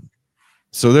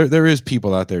 So there is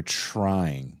people out there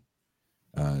trying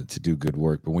to do good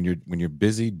work, but when you're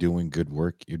busy doing good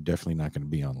work, you're definitely not going to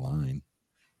be online.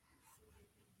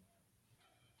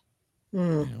 You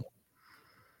know,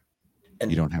 and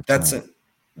you don't have time.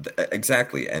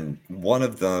 Exactly. And one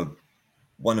of the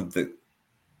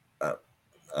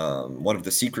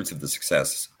secrets of the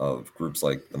success of groups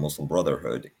like the Muslim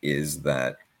Brotherhood is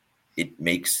that it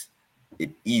makes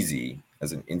it easy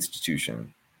as an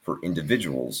institution for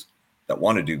individuals that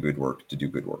want to do good work to do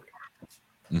good work.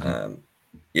 Mm-hmm.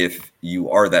 If you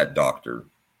are that doctor,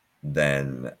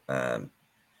 then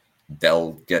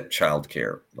they'll get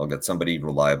childcare. They'll get somebody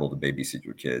reliable to babysit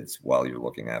your kids while you're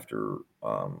looking after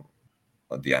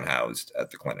the unhoused at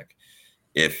the clinic.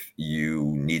 If you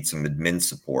need some admin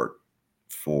support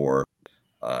for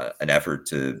an effort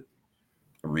to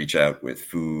reach out with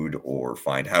food or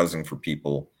find housing for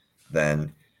people,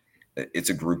 then it's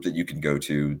a group that you can go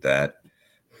to that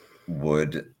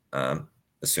would,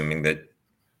 assuming that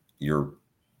you're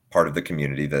part of the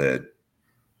community that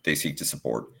they seek to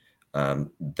support,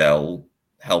 they'll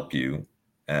help you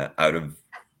out of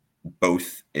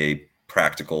both a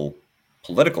practical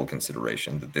political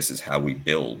consideration that this is how we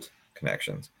build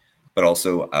connections, but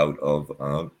also out of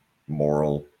a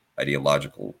moral,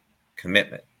 ideological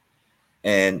commitment.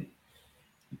 And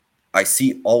I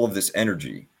see all of this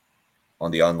energy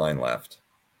on the online left,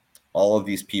 all of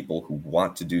these people who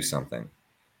want to do something,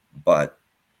 but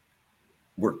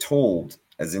we're told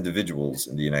as individuals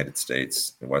in the United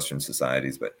States, in Western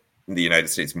societies, but in the United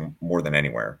States more than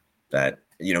anywhere, that,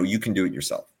 you know, you can do it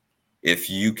yourself. If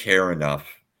you care enough,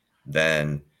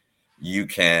 then you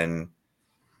can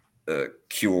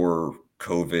cure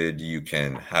COVID, you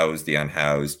can house the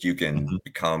unhoused, you can mm-hmm.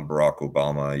 become Barack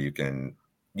Obama,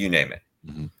 you name it.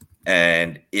 Mm-hmm.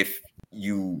 And if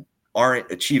you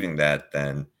aren't achieving that,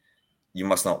 then you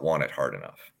must not want it hard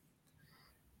enough.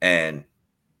 And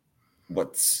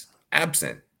what's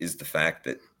absent is the fact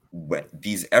that when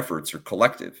these efforts are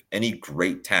collective, any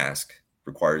great task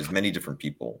requires many different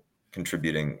people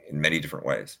contributing in many different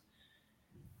ways.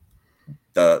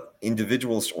 The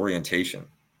individualist orientation,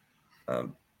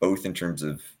 both in terms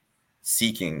of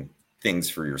seeking things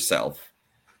for yourself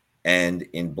and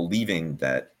in believing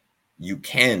that you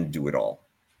can do it all,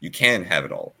 you can have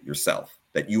it all yourself,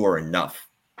 that you are enough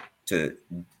to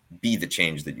be the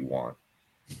change that you want,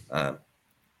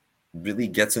 really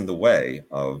gets in the way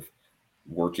of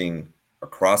working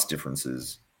across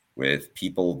differences with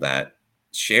people that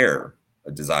share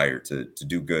a desire to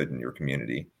do good in your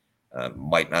community,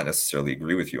 might not necessarily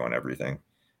agree with you on everything,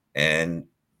 and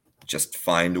just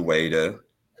find a way to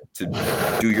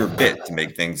do your bit to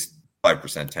make things 5%,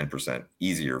 10%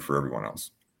 easier for everyone else.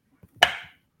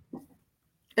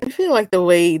 I feel like the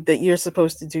way that you're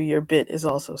supposed to do your bit is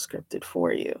also scripted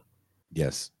for you.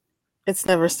 Yes. It's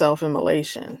never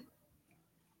self-immolation.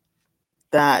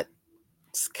 That's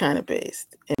kind of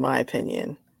based, in my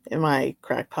opinion, in my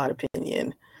crackpot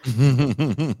opinion.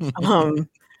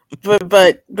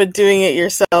 But doing it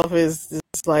yourself is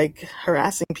like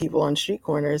harassing people on street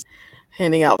corners,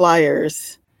 handing out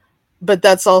flyers. But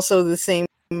that's also the same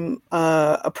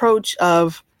approach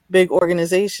of big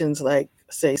organizations like,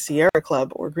 say, Sierra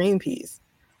Club or Greenpeace.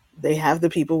 They have the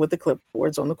people with the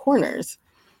clipboards on the corners.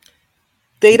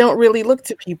 They don't really look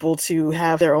to people to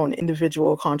have their own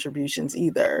individual contributions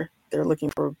either. They're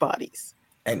looking for bodies.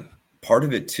 And part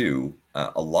of it, too,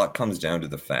 a lot comes down to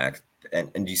the fact,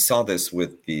 and you saw this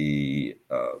with the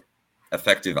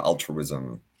effective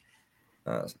altruism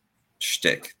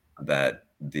shtick that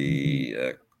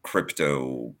the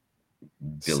crypto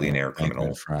billionaire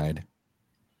criminal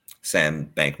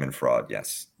Sam Bankman-Fried,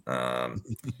 yes.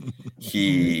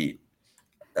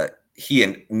 He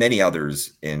and many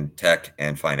others in tech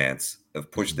and finance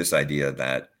have pushed this idea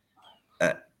that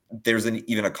there's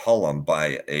even a column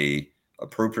by a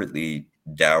appropriately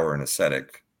dour and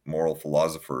ascetic moral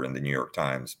philosopher in the New York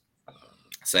Times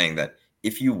saying that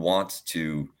if you want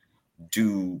to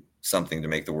do something to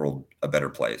make the world a better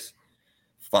place,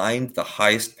 find the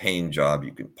highest paying job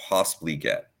you can possibly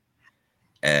get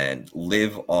and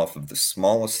live off of the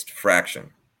smallest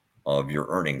fraction of your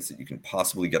earnings that you can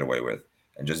possibly get away with,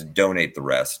 and just donate the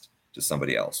rest to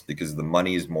somebody else, because the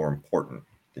money is more important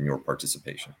than your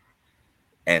participation.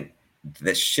 And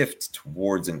the shift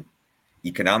towards an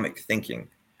economic thinking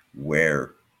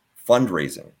where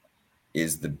fundraising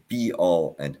is the be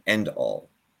all and end all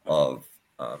of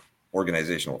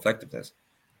organizational effectiveness,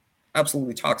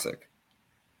 absolutely toxic.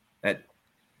 And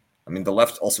I mean, the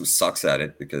left also sucks at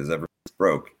it because everyone's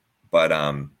broke. But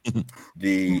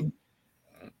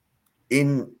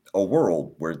in a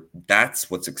world where that's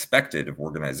what's expected of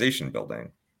organization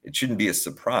building, it shouldn't be a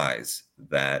surprise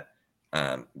that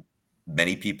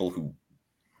many people who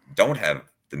don't have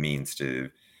the means to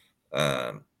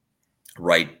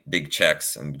write big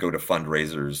checks and go to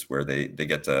fundraisers where they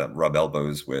get to rub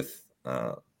elbows with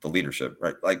the leadership,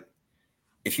 right? Like,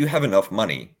 if you have enough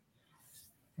money,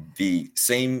 the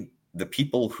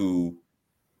people who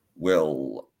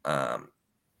will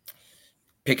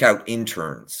pick out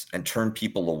interns and turn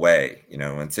people away,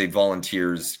 and say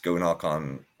volunteers, go knock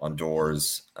on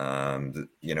doors.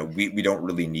 We don't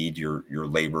really need your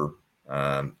labor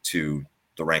to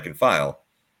the rank and file.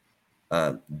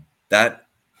 That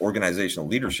organizational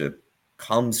leadership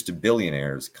comes to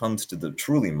billionaires, comes to the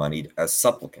truly moneyed as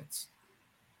supplicants,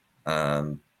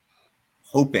 hoping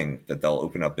that they'll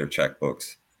open up their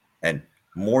checkbooks, and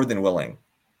more than willing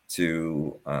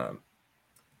to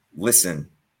listen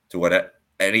to what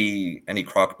any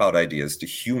crockpot ideas, to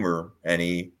humor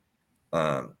any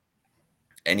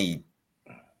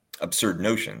absurd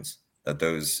notions that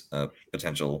those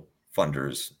potential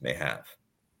funders may have.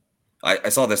 I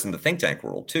saw this in the think tank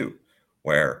world too,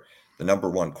 where the number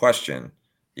one question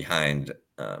behind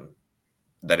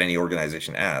that any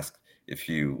organization asked, if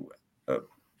you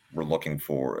were looking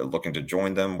to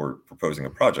join them or proposing a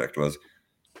project, was,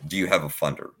 do you have a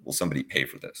funder? Will somebody pay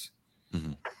for this?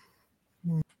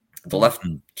 Mm-hmm. The left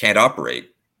can't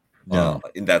operate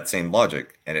in that same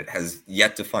logic, and it has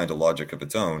yet to find a logic of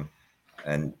its own.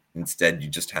 And instead, you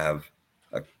just have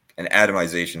an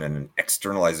atomization and an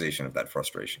externalization of that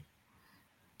frustration.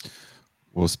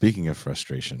 Well, speaking of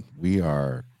frustration, we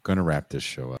are going to wrap this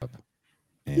show up.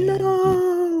 And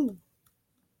no!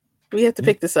 We have to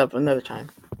pick this up another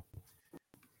time.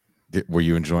 Were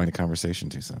you enjoying the conversation,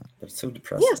 Toussaint? It's so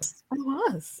depressing. Yes, I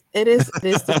was. It is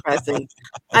depressing.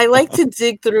 I like to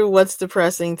dig through what's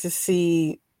depressing to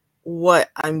see what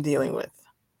I'm dealing with.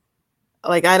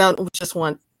 Like, I don't just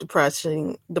want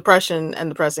depression and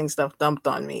depressing stuff dumped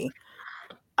on me.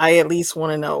 I at least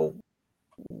want to know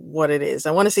what it is.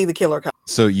 I want to see the killer come.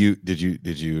 So did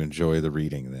you enjoy the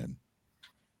reading then?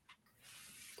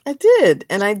 I did,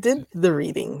 and I did the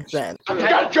reading then.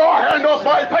 Get your hand off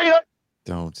my penis!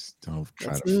 Don't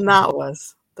try That's to. Not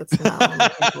was. That's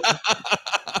not.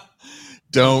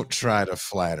 Don't try to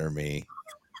flatter me.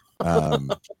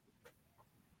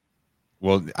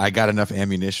 Well, I got enough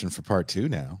ammunition for part 2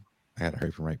 now. I got to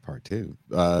hurry from write part 2.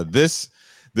 This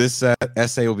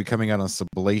essay will be coming out on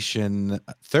Sublation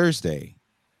Thursday.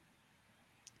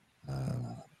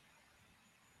 I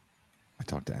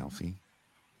talked to Alfie,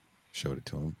 showed it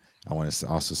to him. I want to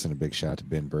also send a big shout out to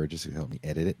Ben Burgess, who helped me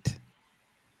edit it.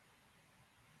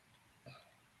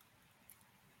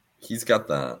 He's got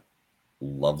the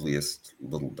loveliest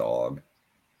little dog.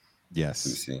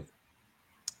 Yes.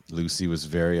 Lucy was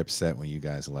very upset when you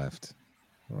guys left.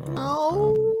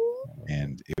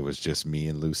 And it was just me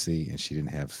and Lucy, and she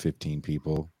didn't have 15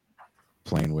 people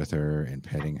playing with her and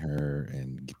petting her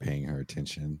and paying her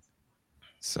attention.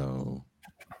 So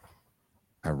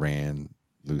I ran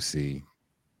Lucy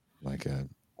like a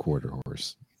quarter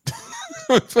horse.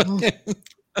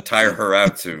 Tire her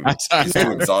out too. She's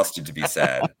too exhausted to be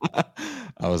sad.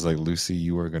 I was like, Lucy,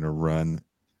 you are going to run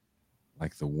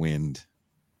like the wind.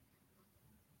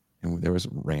 And there was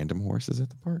random horses at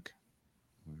the park.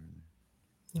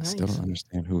 Nice. I still don't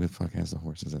understand who the fuck has the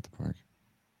horses at the park.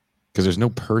 Because there's no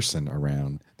person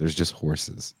around. There's just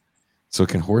horses. So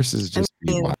can horses just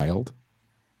be wild?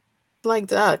 Like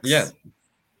ducks. Yeah.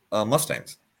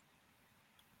 Mustangs.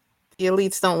 The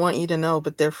elites don't want you to know,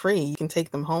 but they're free. You can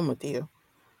take them home with you.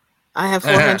 I have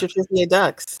 458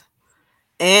 ducks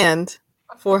and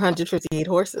 458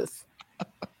 horses.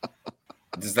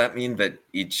 Does that mean that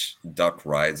each duck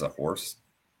rides a horse?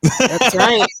 That's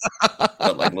right.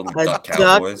 But like little duck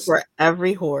cowboys? Duck for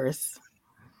every horse.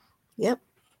 Yep.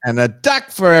 And a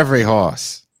duck for every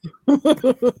horse. Well,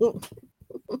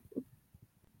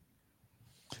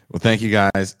 thank you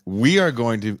guys. We are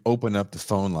going to open up the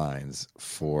phone lines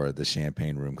for the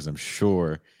champagne room because I'm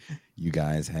sure you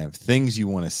guys have things you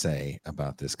want to say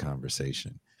about this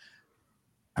conversation.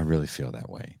 I really feel that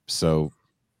way. So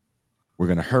we're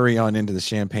going to hurry on into the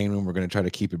champagne room. We're going to try to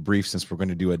keep it brief since we're going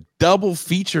to do a double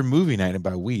feature movie night. And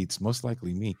by we, it's most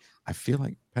likely me. I feel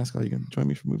like, Pascal, you going to join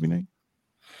me for movie night?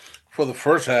 For the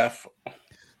first half.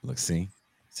 Look, see,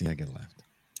 I get left.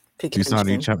 Tucson,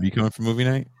 you coming for movie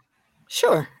night?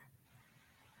 Sure.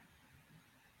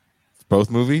 Both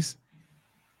movies?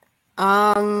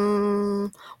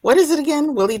 What is it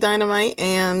again? Willie Dynamite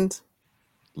and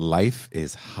Life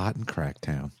is Hot in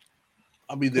Cracktown.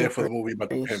 I'll be there for the movie about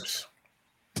the pimps.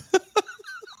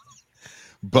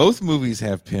 Both movies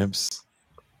have pimps.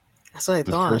 That's what I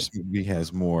thought. The first movie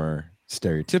has more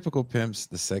stereotypical pimps.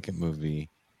 The second movie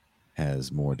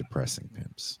has more depressing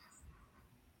pimps.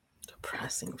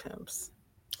 Depressing pimps.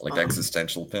 Like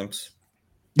existential pimps?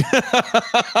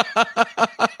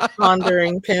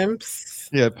 Pondering pimps.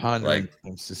 Yeah, pondering Like,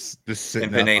 pimps. Just sitting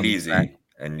Pimping up ain't on the easy, back.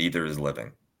 and neither is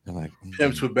living. They're like,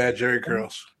 Pimps with bad Jerry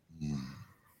curls.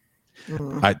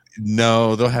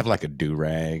 No, they'll have like a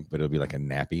do-rag, but it'll be like a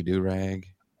nappy do-rag.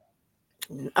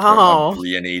 Oh. A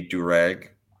Brienne do-rag,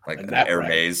 like A an nap rag.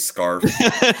 Hermes scarf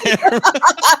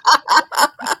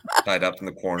tied up in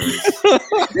the corners.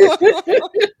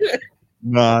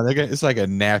 No, it's like a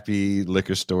nappy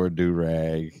liquor store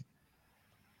do-rag.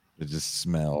 It just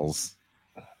smells.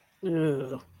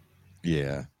 Ew.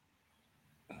 Yeah.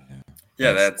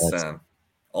 Yeah, that's It's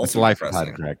also Life is Hot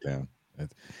in depressing. Crackdown.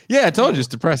 Yeah, I told you it's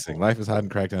depressing. Life is Hot in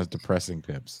Crackdown is depressing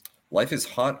pimps. Life is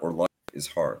hot or life is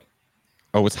hard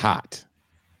Oh, it's hot.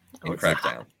 in it's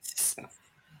Crackdown.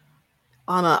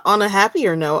 On a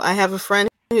happier note, I have a friend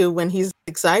who, when he's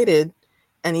excited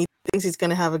and he thinks he's going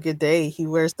to have a good day, he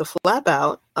wears the flap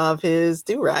out of his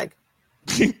do-rag.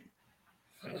 He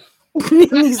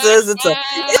says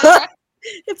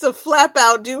it's a flap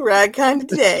out do-rag kind of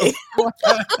day.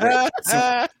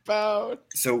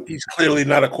 So He's clearly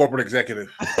not a corporate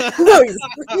executive. No, he's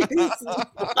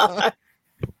not.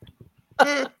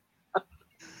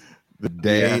 The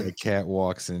day Yeah. a cat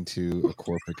walks into a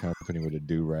corporate company with a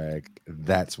do-rag,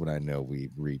 that's when I know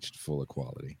we've reached full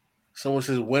equality. Someone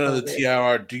says, when are the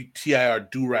TIR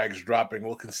do-rags dropping?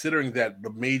 Well, considering that the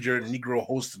major Negro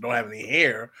hosts don't have any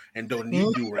hair and don't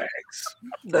need do-rags,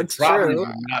 That's probably true.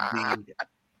 will not be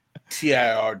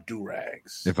TIR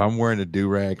do-rags. If I'm wearing a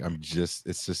do-rag, it's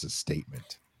just a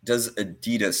statement. does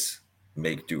Adidas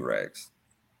make do-rags?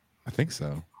 I think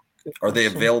so. Are they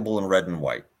available in red and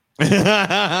white?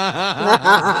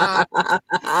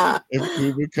 If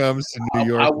Uber comes to New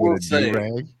York I will with a say-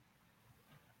 do-rag,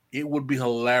 It would be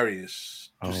hilarious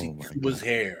to Oh see my Cuba's God.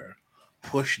 hair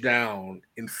pushed down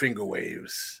in finger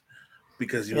waves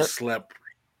because you Yep. slept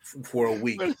for a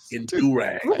week That's in stupid.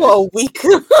 do-rags. Well, week.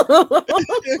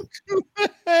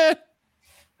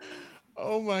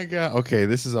 Oh my God. Okay,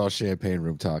 this is all champagne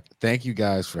room talk. Thank you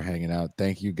guys for hanging out.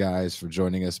 Thank you guys for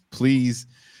joining us. Please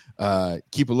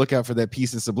keep a lookout for that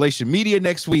Peace and Sublation Media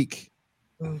next week.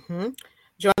 Mm-hmm.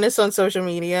 Join us on social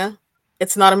media.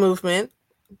 It's not a movement,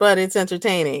 but it's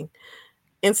entertaining.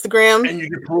 Instagram, And you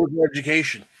get political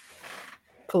education.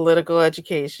 political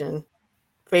education.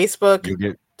 Facebook, You'll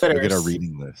get Twitter. our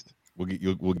reading list.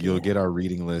 You'll get our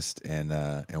reading list and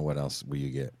what else will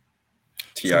you get?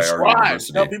 TIR Subscribe.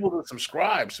 University. Tell people to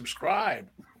subscribe.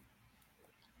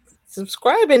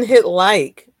 Subscribe and hit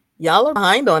like. Y'all are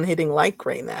behind on hitting like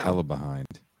right now. Hella behind.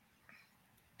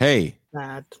 Hey,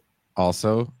 Not.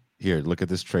 also, here, look at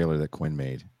this trailer that Quinn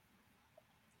made.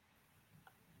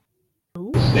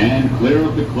 Stand clear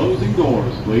of the closing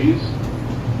doors, please.